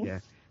dying. Yeah.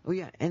 Oh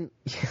yeah, and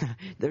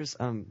there's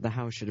the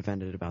how should have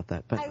ended about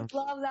that, but I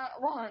love that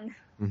one.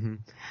 Mm-hmm.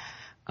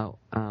 Oh,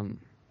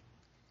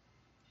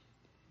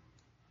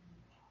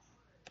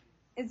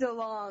 It's a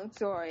long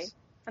story.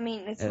 I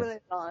mean, it's really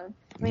long.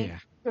 I mean, yeah.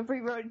 if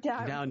we wrote it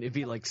down, Now it'd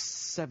be like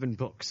 7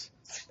 books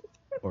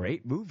or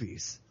 8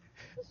 movies.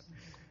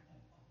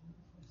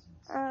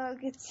 Oh,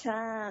 good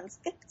times,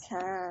 good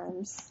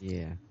times.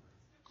 Yeah.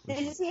 Did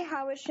you see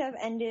how it should have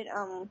ended?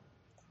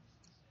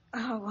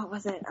 What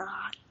was it?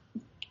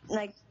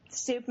 Like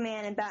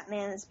Superman and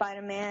Batman and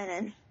Spider-Man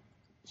and.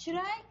 Should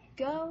I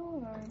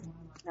go or?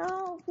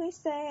 No, please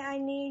say I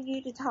need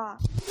you to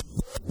talk.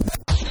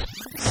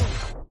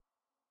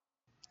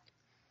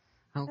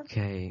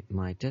 Okay,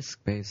 my disk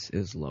space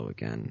is low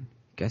again.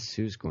 Guess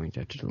who's going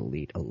to have to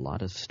delete a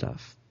lot of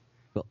stuff?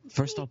 Well,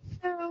 first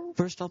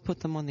I'll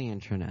put them on the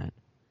internet,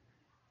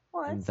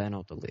 What? and then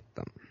I'll delete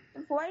them.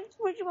 Why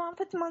would you want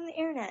to put them on the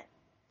internet?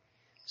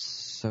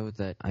 So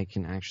that I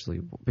can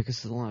actually,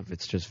 because a lot of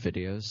it's just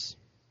videos,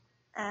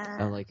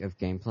 of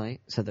gameplay,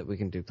 so that we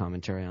can do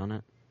commentary on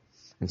it.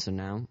 And so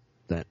now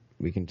that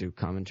we can do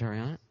commentary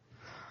on it,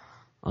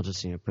 I'll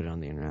just, put it on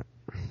the internet.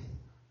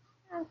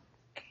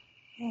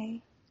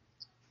 Okay.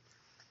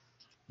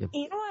 Yep.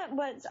 You know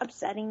what's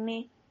upsetting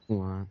me?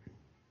 What?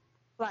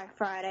 Black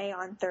Friday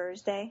on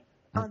Thursday,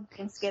 on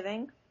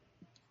Thanksgiving.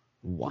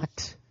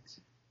 What?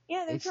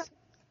 Yeah, they're It's-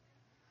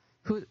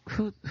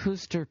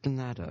 Who's derping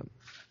that up?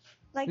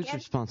 Who's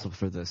responsible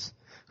for this?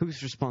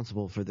 Who's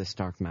responsible for this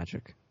dark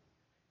magic?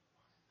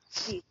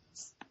 Jesus.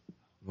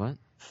 What?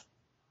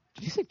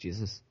 Did you say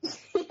Jesus? Yes.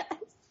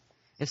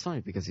 It's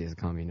funny because he is a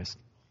communist.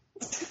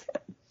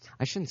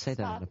 I shouldn't say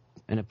that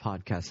in a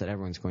podcast that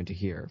everyone's going to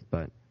hear,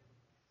 but...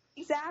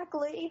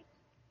 Exactly.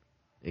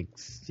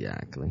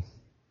 Exactly.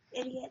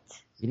 Idiot.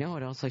 You know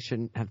what else I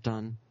shouldn't have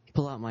done?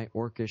 Pull out my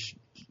orcish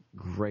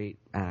great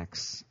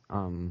axe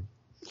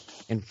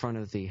in front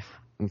of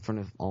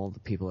all the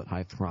people at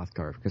High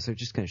Hrothgar, because they're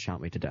just going to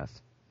shout me to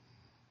death.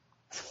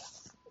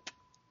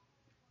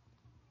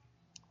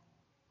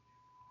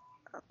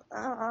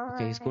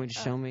 Okay, he's going to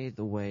show me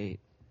the way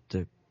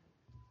to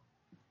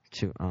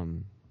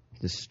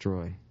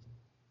destroy,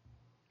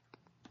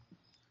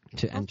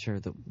 to enter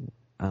the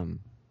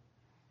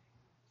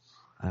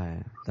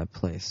that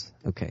place.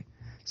 Okay,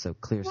 so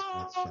clear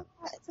spots.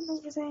 It's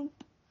amazing.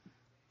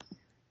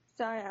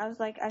 Sorry, I was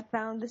I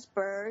found this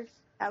bird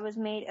that was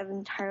made of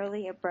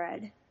entirely of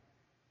bread.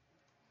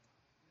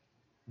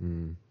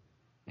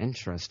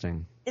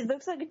 Interesting. It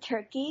looks like a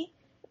turkey,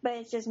 but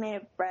it's just made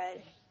of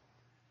bread.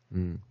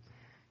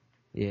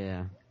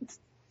 Yeah.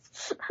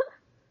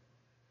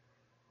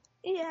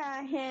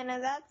 Yeah, Hannah,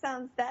 that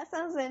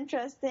sounds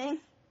interesting.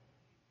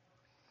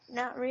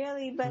 Not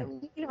really, but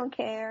we don't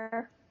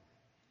care.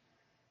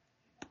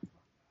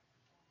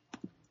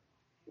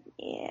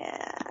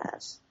 Yeah,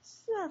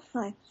 stuff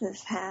like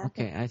this happens.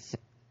 Okay,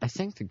 I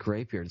think the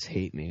Greybeards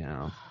hate me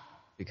now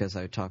because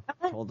I told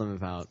them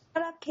about.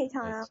 Shut up,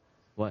 Keitano.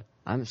 What?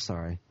 I'm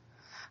sorry.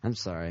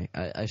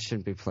 I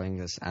shouldn't be playing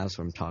this as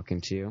I'm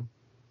talking to you.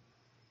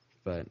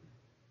 But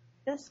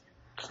Just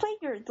play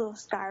your little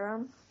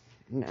Skyrim.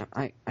 no,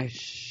 I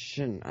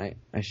shouldn't. I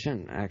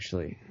shouldn't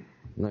actually.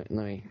 Let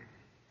me.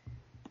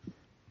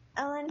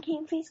 Ellen, can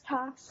you please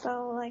talk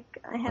so I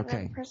have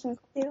Okay. a person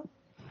to do?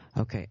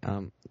 Okay.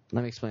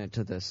 Let me explain it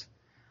to this.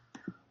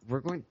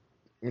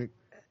 In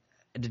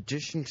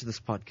addition to this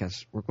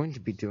podcast, we're going to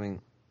be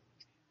doing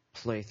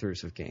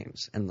playthroughs of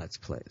games and let's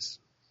plays.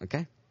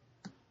 Okay?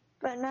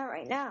 But not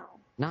right now.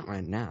 Not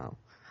right now,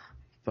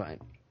 but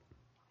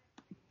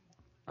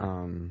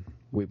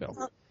we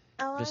will.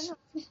 Ellen,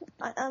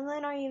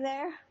 Ellen, are you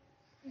there?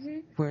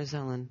 Where's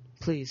Ellen?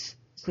 Please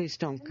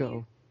don't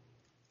go.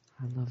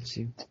 I love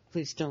you.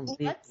 Please don't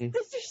leave What's me.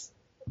 this?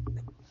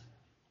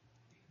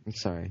 I'm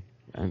sorry.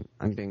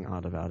 I'm being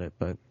odd about it,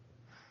 but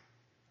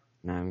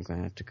now I'm going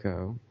to have to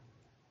go.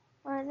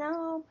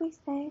 No, please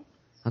stay.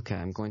 Okay,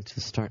 I'm going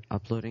to start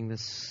uploading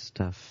this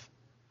stuff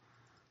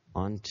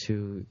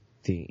onto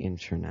the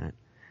internet,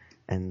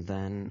 and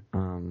then,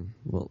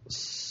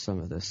 some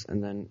of this,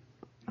 and then,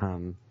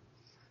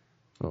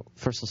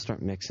 first I'll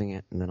start mixing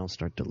it, and then I'll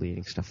start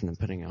deleting stuff, and then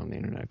putting it on the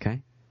internet,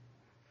 okay?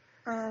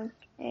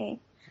 Okay.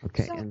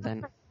 Okay, So, and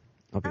then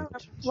I'll be Ellen, able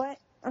to... what?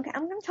 Okay,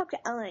 I'm gonna talk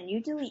to Ellen. You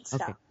delete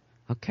stuff.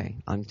 Okay,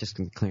 I'm just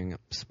going to be clearing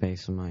up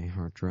space on my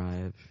hard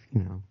drive,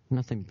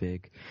 nothing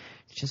big.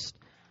 Just,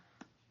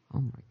 oh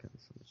my god,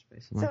 so much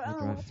space on my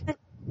hard drive.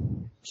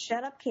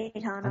 Shut up,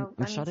 Caetano.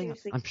 I'm shutting up.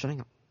 Seriously. I'm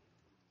shutting up.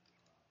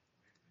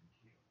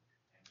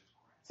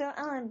 So,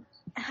 Ellen,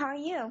 how are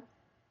you?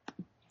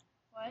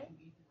 What?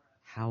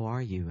 How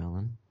are you,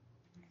 Ellen?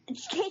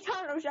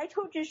 Caetano, I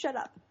told you to shut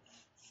up.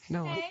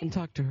 No, I Hey. can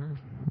talk to her.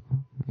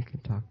 I can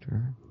talk to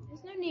her.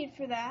 There's no need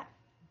for that.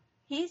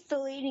 He's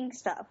deleting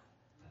stuff.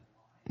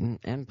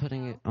 And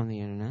putting it on the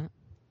internet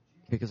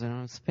because I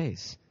don't have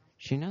space.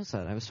 She knows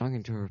that. I was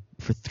talking to her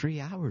for 3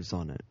 hours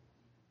on it.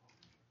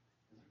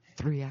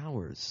 3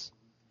 hours.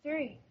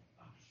 3.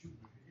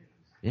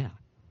 Yeah.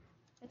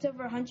 That's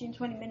over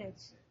 120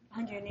 minutes.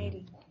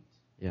 180.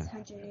 Yeah. It's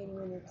 180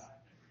 minutes.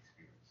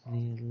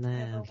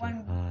 The Over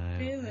 1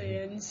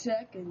 billion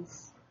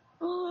seconds.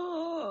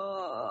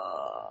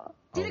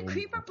 Did a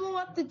creeper blow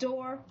up the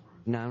door?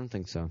 No, I don't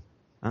think so.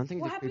 I don't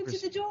think What the happened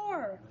creepers... to the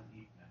door?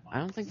 I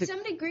don't think Did the...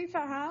 somebody grief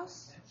our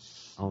house?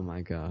 Oh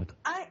my god.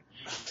 I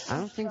I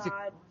don't think the...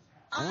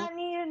 God.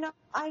 need to know.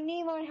 I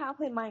need to learn how to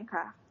play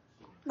Minecraft,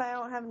 but I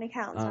don't have an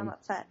account, so I'm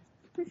upset.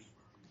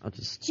 I'll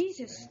just...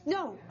 Jesus.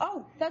 No.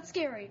 Oh, that's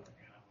scary.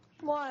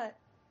 What?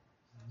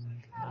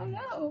 Oh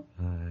no.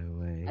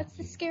 Highway. That's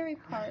the scary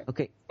part.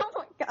 Okay, Oh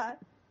my god.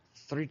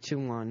 3, 2,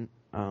 1.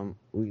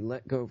 We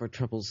let go of our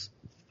troubles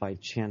by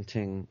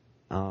chanting,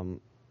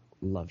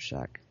 Love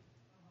Shack.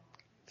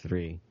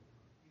 3,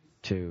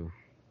 2,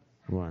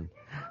 1.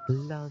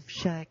 Love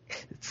Shack,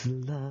 it's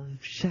Love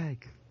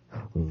Shack.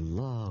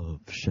 Love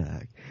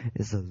Shack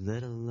is a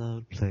little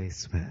old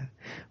place where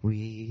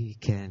we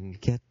can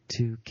get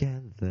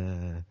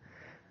together.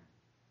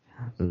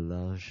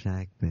 Love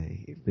Shack,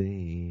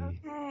 baby.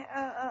 Okay.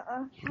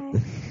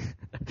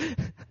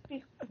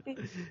 Okay.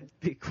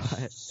 Be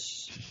quiet.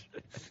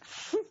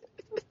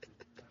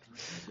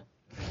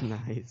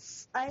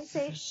 Nice. I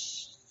say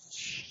shh.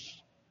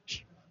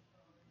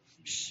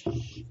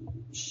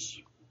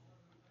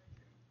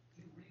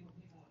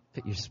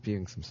 But you're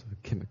spewing some sort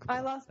of chemical. I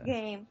lost the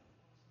game.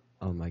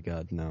 Oh my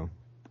god, no.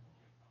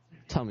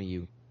 Tell me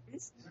you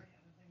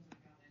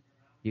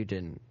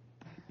didn't.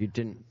 You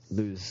didn't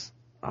lose.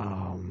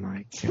 Oh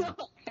my god.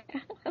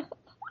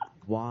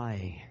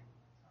 Why?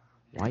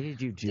 Why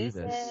did you do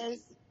this?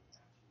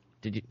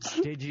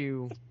 Did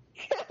you?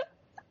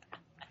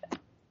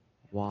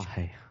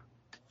 Why?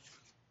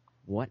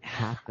 What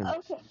happened?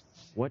 Okay.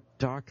 What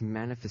dark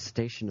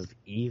manifestation of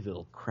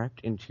evil crept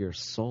into your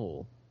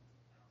soul?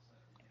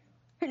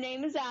 Her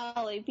name is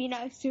Allie. Be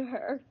nice to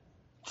her.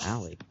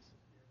 Allie.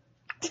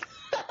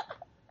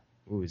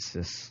 Who is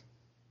this?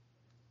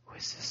 Who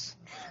is this?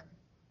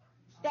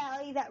 The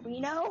Allie that we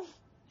know.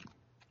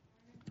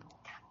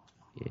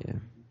 Yeah.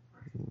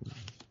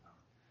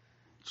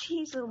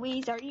 Jeez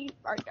Louise,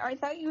 I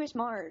thought you were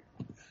smart.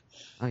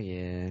 Oh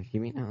yeah. You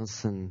mean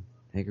Allison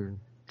Hager?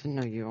 Didn't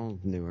know you all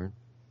knew her.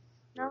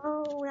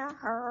 No, not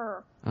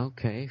her.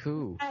 Okay,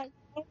 who?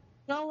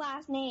 No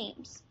last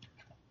names.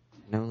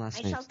 No last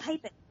I name. shall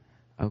type it.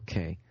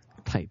 Okay.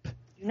 Type.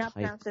 Do not Type.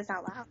 pronounce this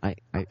out loud. I.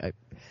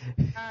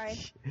 Sorry.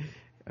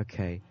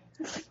 Okay.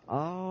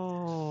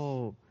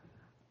 Oh.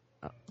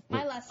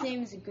 My last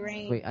name is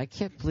Grain. Wait, I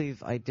can't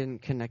believe I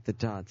didn't connect the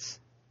dots.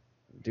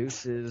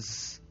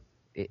 Deuces.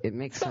 It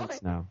makes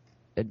sense now.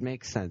 It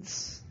makes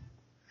sense.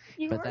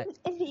 You But were that-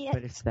 an idiot.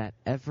 But if that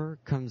ever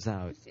comes I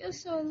out, feel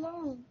so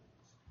alone.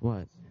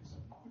 what?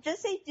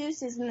 Just say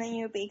deuces and then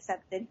you'll be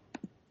accepted.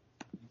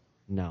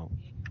 No.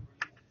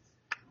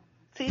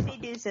 Please say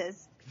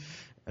deuces.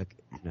 Okay,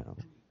 no.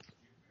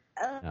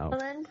 No.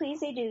 Ellen, please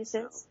say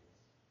deuces.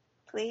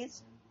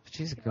 Please.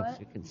 She's a girl. What?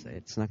 She can say it.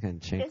 It's not going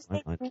to change Just my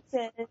say mind.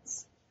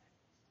 deuces.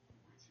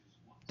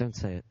 Don't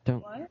say it.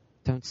 Don't. What?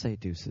 Don't say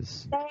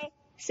deuces.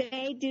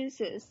 Say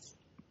deuces.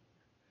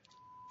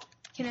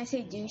 Can I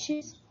say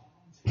douches?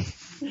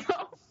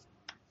 No.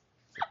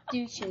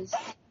 Douches.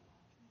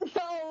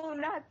 No,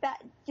 not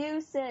that.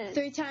 Deuces.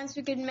 3 times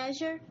for good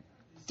measure.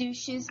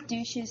 Douches,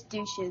 douches,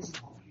 douches.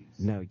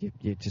 No, you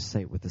just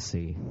say it with a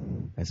C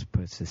as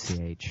opposed to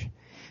CH.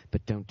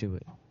 But don't do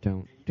it.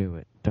 Don't do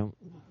it. Don't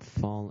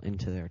fall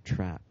into their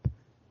trap.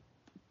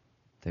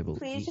 They will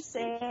Please eat. just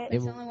say it. It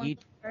There's will only one eat.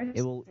 word.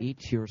 It will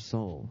eat your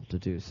soul to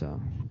do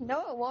so.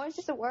 No, it won't. It's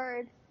just a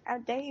word. How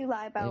dare you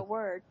lie about a It-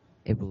 word?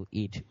 It will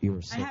eat your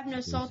I soul. have no to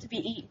do soul so. to be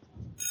eaten.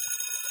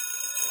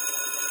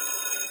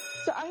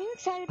 So are you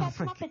excited about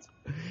the my Muppets?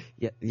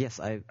 Yeah. Yes,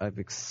 I'm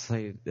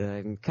excited.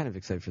 I'm kind of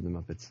excited for the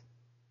Muppets.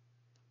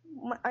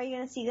 Are you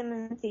going to see them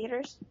in the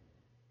theaters?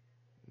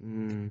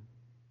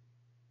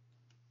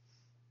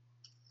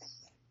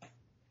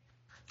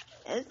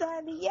 Is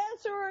that a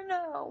yes or a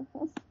no?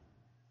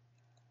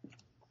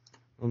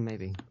 Well,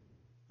 maybe.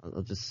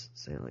 I'll just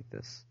say it like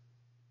this.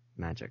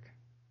 Magic.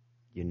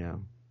 You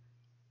know.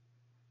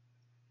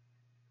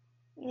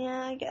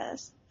 Yeah, I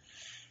guess.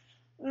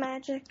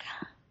 Magic.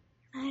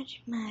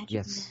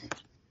 Yes.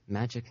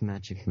 Magic.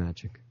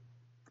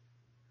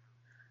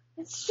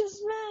 It's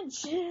just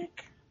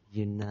magic.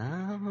 You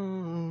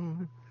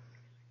know.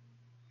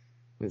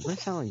 Wait,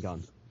 where's Helen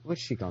gone? Where's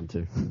she gone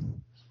to?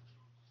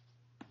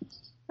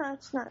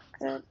 That's not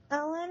good.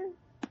 Ellen?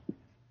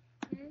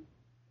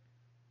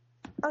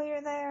 Oh,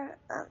 you're there.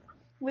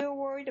 We were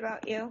worried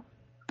about you.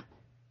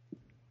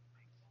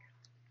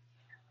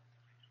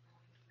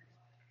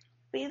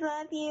 We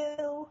love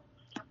you.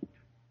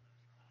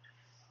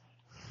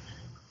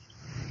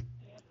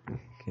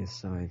 Okay,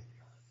 so I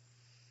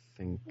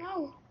think...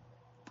 No.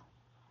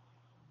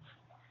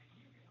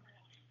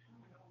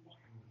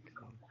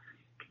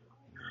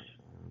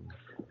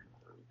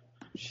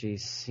 She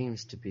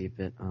seems to be a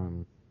bit,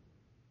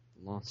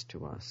 lost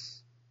to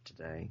us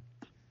today.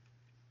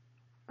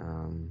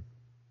 And,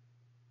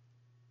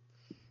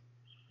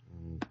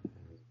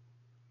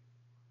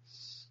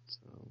 so,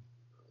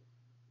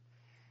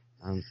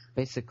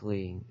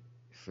 basically,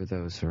 for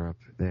those who are up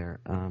there,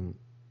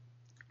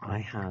 I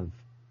have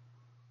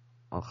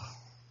a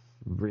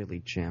really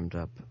jammed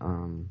up,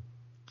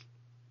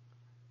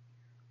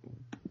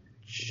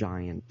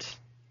 giant,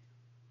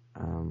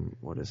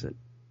 what is it?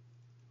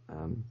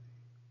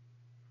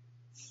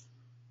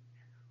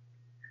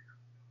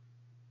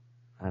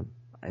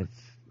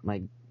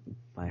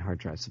 My hard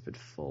drive's a bit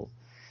full,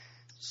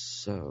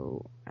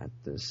 so at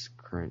this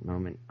current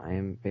moment, I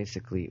am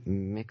basically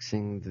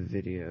mixing the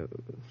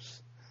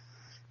videos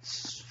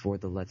for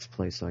the Let's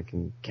Play so I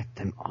can get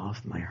them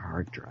off my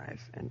hard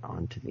drive and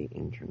onto the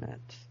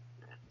internet.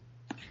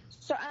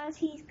 So as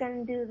he's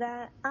gonna do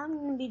that, I'm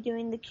gonna be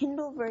doing the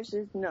Kindle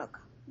versus Nook,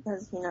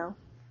 because, Yeah,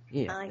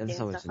 I like that's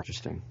doing always stuff like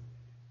interesting.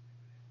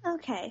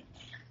 Okay.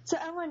 So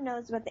everyone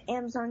knows about the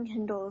Amazon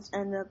Kindles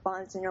and the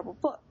Barnes & Noble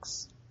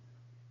books.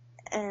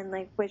 And,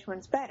 which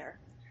one's better?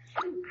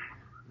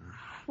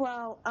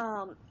 Well,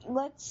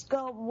 let's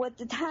go with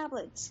the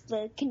tablets.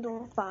 The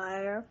Kindle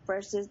Fire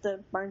versus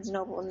the Barnes &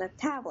 Noble Nook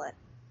tablet.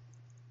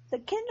 The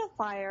Kindle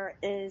Fire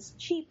is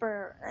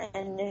cheaper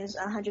and is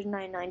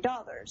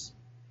 $199.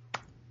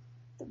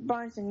 The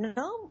Barnes &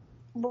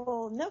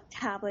 Noble Nook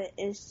tablet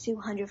is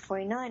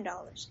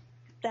 $249.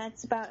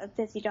 That's about a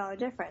 $50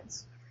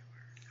 difference.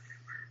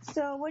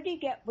 So what do you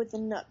get with the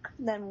Nook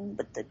than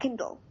with the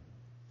Kindle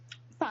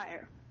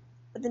Fire?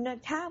 With the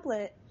Nook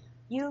tablet,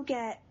 you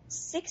get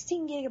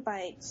 16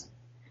 gigabytes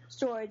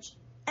storage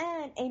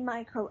and a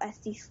micro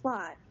SD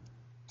slot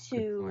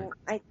to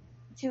I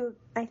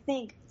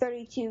think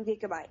 32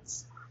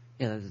 gigabytes.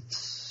 Yeah,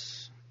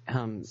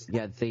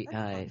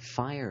 the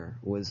Fire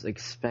was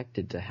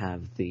expected to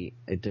have the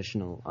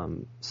additional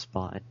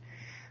spot,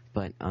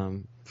 but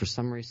for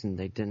some reason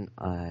they didn't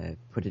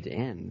put it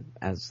in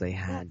as they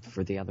had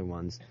for the other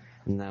ones,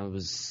 and that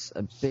was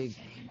a big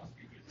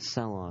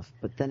sell-off.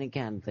 But then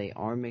again, they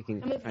are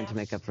trying to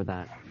make up for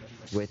that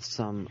with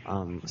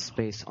some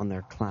space on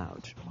their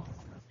cloud.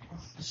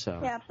 So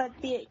yeah, but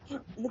the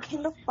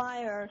Kindle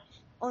Fire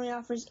only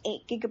offers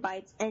 8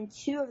 gigabytes, and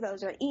 2 of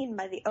those are eaten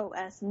by the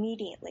OS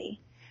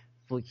immediately.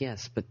 Well,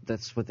 yes, but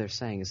that's what they're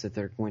saying, is that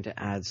they're going to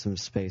add some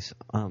space.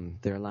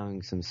 They're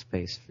allowing some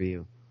space for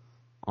you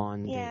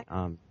on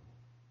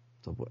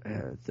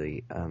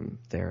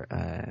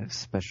their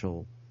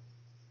special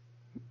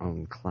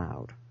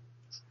cloud.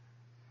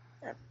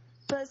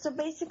 But so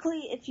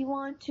basically, if you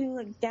want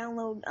to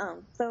download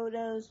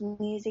photos,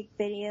 music,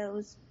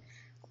 videos,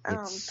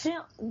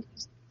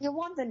 you'll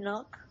want the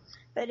Nook.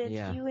 But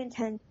if you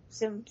intend to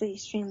simply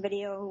stream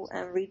video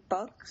and read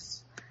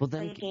books,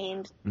 play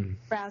games,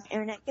 browse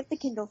internet, get the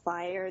Kindle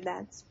Fire.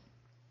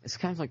 It's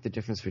kind of like the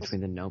difference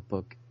between the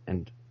notebook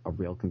and a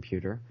real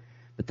computer.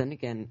 But then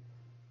again,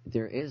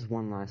 there is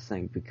one last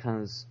thing,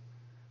 because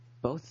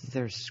both of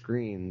their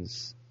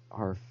screens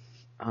are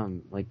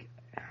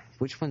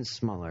which one's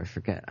smaller? I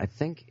forget. I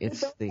think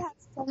it's They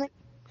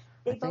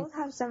both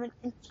have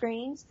 7-inch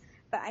screens,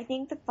 but I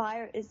think the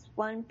Fire is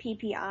 1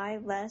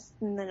 ppi less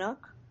than the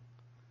Nook.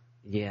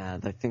 Yeah,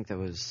 I think that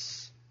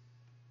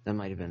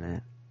might have been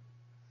it.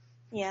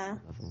 Yeah.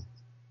 Level.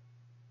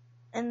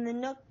 And the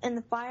Nook and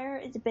the Fire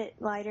is a bit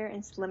lighter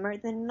and slimmer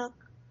than Nook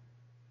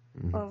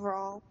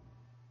overall.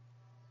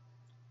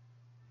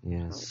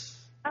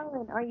 Yes.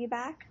 Ellen, are you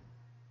back?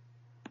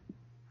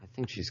 I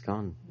think she's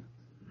gone.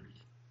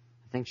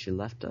 I think she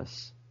left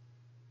us.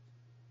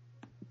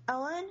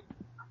 Ellen?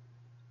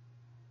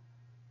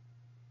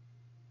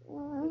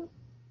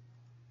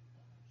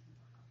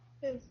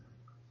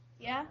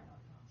 Yeah?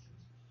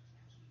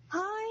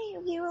 Hi,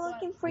 we were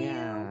looking for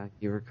Yeah,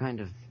 you were kind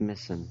of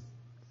missing.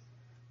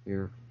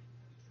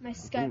 My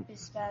Skype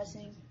is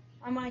spazzing.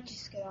 I might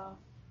just get off.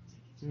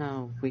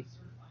 No,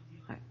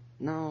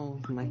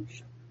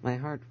 my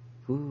heart.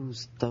 Don't.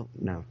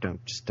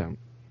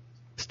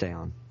 Stay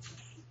on.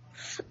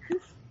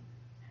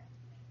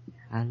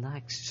 I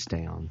like to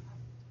stay on.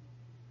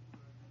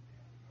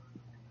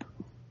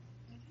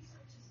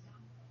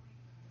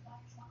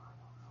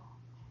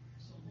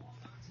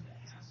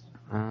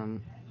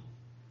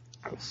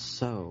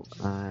 So,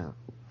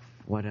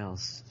 what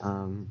else?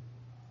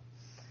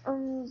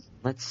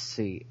 Let's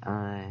see,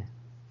 and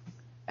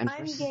I'm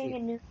first, getting a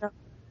new Nook.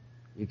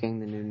 you getting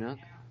the new Nook?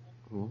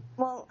 Cool.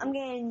 Well, I'm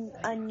getting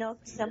a Nook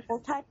Simple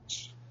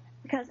Touch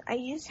because I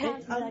used to have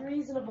It's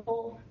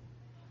unreasonable.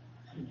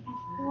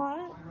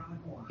 What?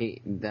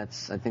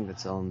 I think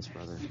that's Ellen's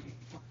brother.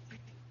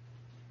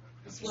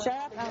 Shut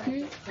up,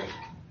 Ellen.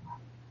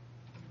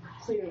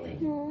 Clearly.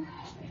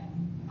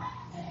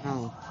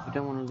 No, you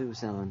don't want to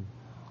lose, Ellen.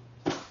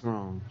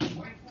 Wrong.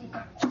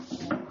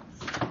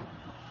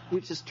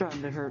 You're just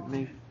trying to hurt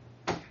me.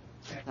 Is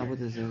that what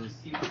this is?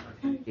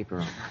 Keep her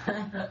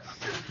on.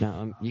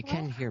 Now, you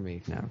can hear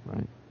me now,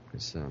 right?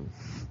 'Cause,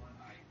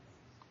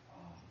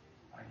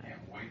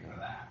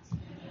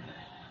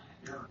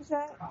 Is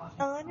that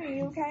Ellen? Are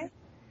you okay?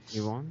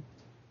 you on?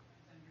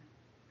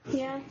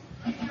 Yeah,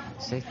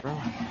 Safe, bro?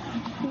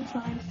 I'm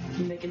fine.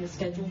 You making the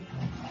schedule?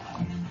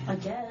 I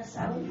guess.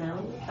 I don't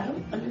know. I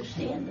don't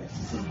understand this.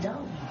 This is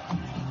dumb.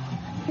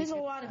 There's a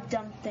lot of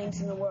dumb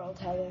things in the world,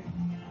 Heather.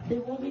 They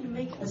want me to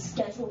make a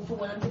schedule for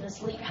when I'm going to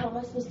sleep. How am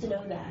I supposed to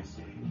know that?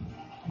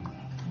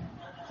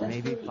 That's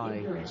Maybe really by...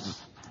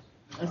 ignorant.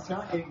 That's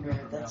not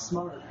ignorant, that's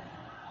smart.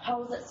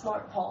 How is that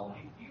smart, Paul?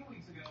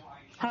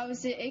 How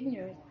is it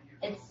ignorant?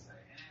 It's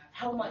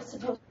how am I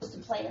supposed to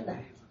plan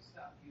that?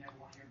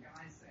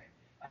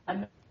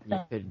 I'm You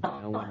could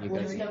know when you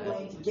When guys... are you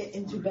going to get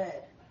into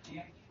bed?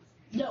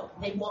 No,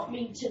 they want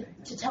me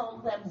to tell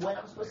them when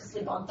I'm supposed to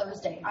sleep on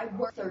Thursday. I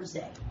work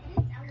Thursday.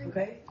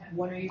 Okay?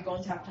 When are you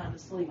going to have time to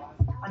sleep?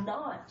 I'm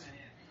not.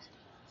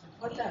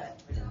 What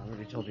that? I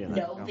already told you that.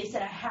 No, they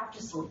said I have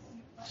to sleep.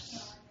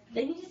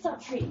 They need to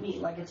stop treating me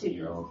like a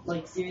 2-year-old.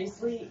 Like,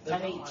 seriously?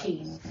 I'm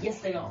 18.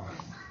 Yes, they are.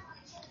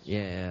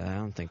 Yeah, I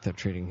don't think they're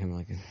treating him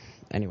like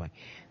a... Anyway,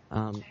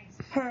 Her.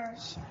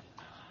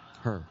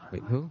 her.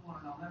 Wait, who?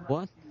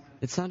 What?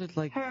 It sounded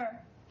like... Her.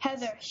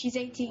 Heather. She's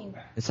 18.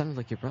 It sounded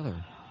like your brother.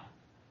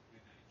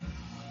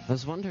 I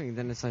was wondering,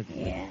 then it's like...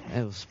 Yeah.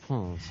 It was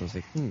Paul, so I was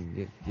like,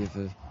 you have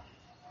a...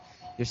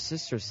 Your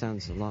sister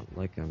sounds a lot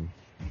like,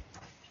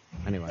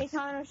 Anyway. Hey,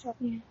 Connor, shut up.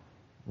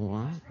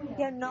 What?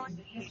 You have no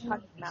idea what you're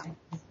talking about.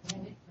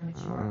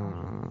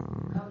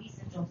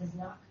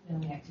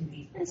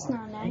 That's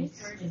not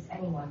nice.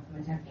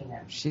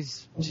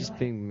 She's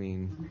being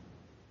mean.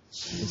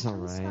 It's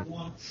alright.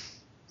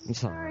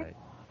 It's alright.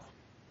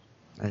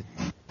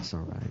 It's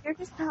alright. You're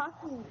just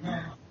talking.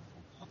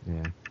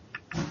 Yeah.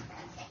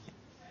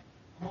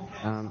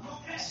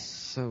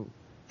 So,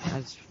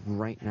 as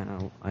right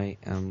now, I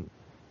am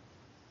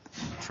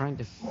trying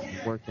to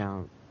work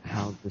out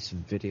how this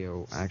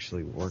video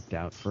actually worked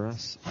out for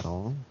us at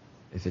all,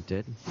 if it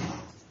did.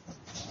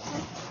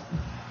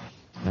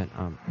 But,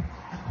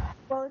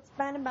 Well, it's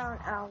been about an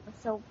hour,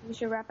 so we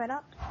should wrap it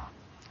up.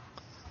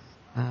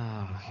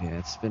 yeah,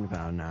 it's been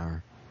about an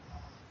hour.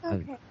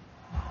 Okay.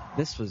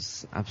 This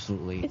was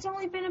absolutely... It's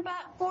only been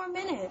about 4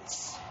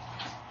 minutes.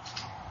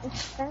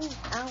 It's been an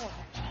hour.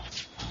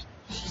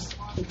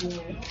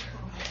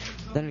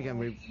 Then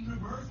again,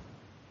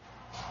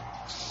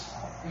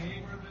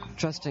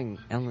 trusting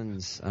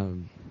Ellen's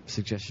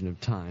suggestion of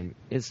time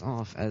is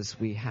off, as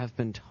we had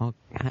been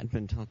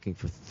talking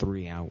for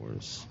 3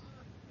 hours.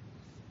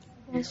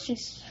 It's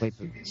just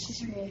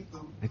me.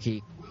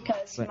 Okay,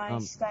 Because but, my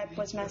Skype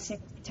was messing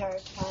the entire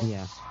time.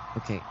 yeah.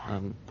 Okay,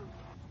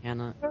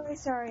 Hannah, Really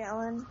sorry,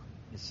 Ellen.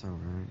 it's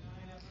alright.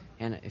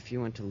 Hannah, if you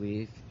want to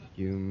leave,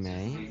 you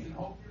may.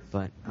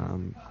 But,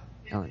 Ellen,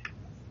 I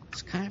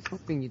was kind of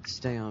hoping you'd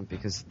stay on,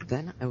 because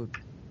then I would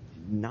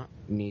not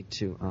need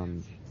to,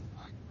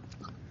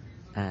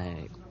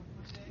 I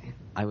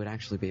would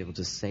actually be able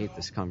to save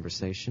this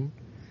conversation.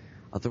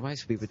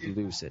 Otherwise, we would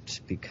lose it,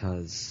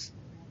 because,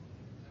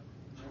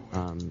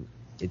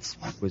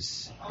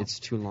 it's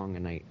too long,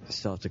 and I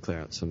still have to clear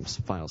out some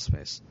file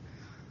space.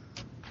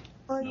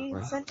 Well,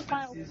 you sent the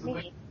file to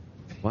me.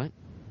 What?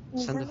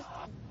 You Send sent the,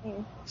 it to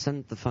me.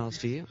 send the files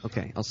to you?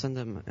 Okay, I'll send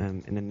them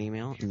in an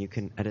email, and you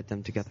can edit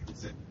them together.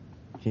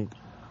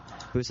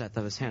 Who's that?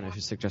 That was Hannah who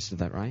suggested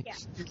that, right?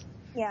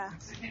 Yeah.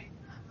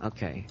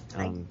 Okay.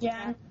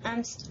 Yeah,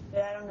 I'm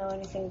stupid. I don't know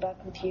anything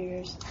about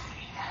computers.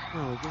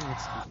 Oh, you're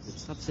not stupid.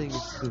 Stop saying you're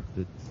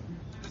stupid.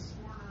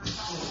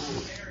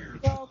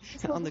 Well,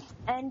 this On was the-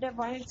 the end of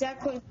our I'm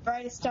exactly the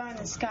brightest star in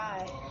the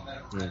sky.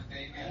 Yeah.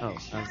 Oh, you're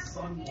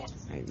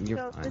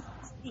So fine. this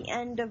is the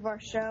end of our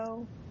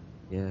show.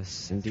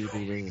 Yes, indeed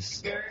it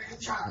is.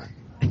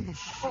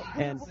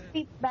 And- We'll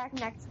be back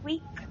next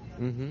week.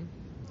 Mm-hmm.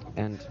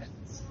 And,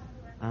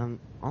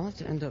 I'll have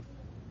to end up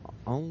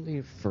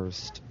only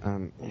first.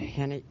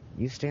 Hannah,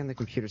 you stay on the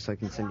computer so I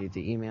can send you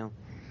the email.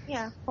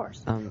 Yeah, of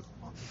course. Ellen?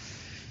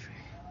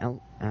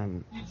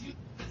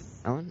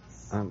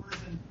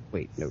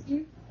 Wait, no.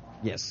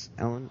 Yes,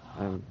 Ellen,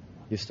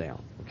 you stay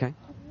on, okay?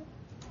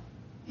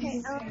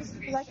 Okay, Ellen,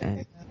 would you like to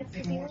And-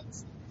 finish the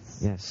minutes?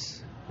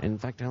 Yes. In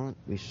fact, Ellen,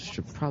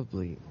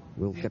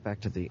 we'll get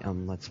back to the,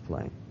 Let's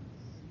Play.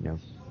 You know.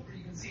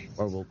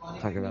 Or we'll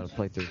talk about a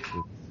playthrough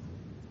to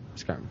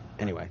Skyrim.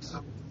 Anyway.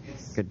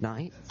 good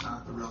night.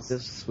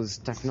 This was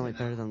definitely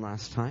better than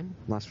last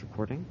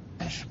recording,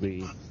 which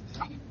we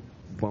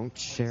won't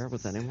share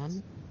with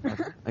anyone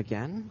ever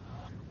again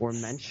or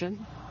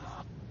mention.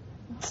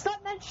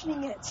 Stop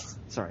mentioning it.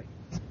 Sorry.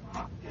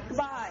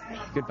 Bye.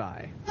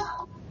 Goodbye.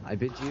 I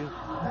bid you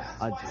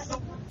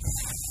adieu.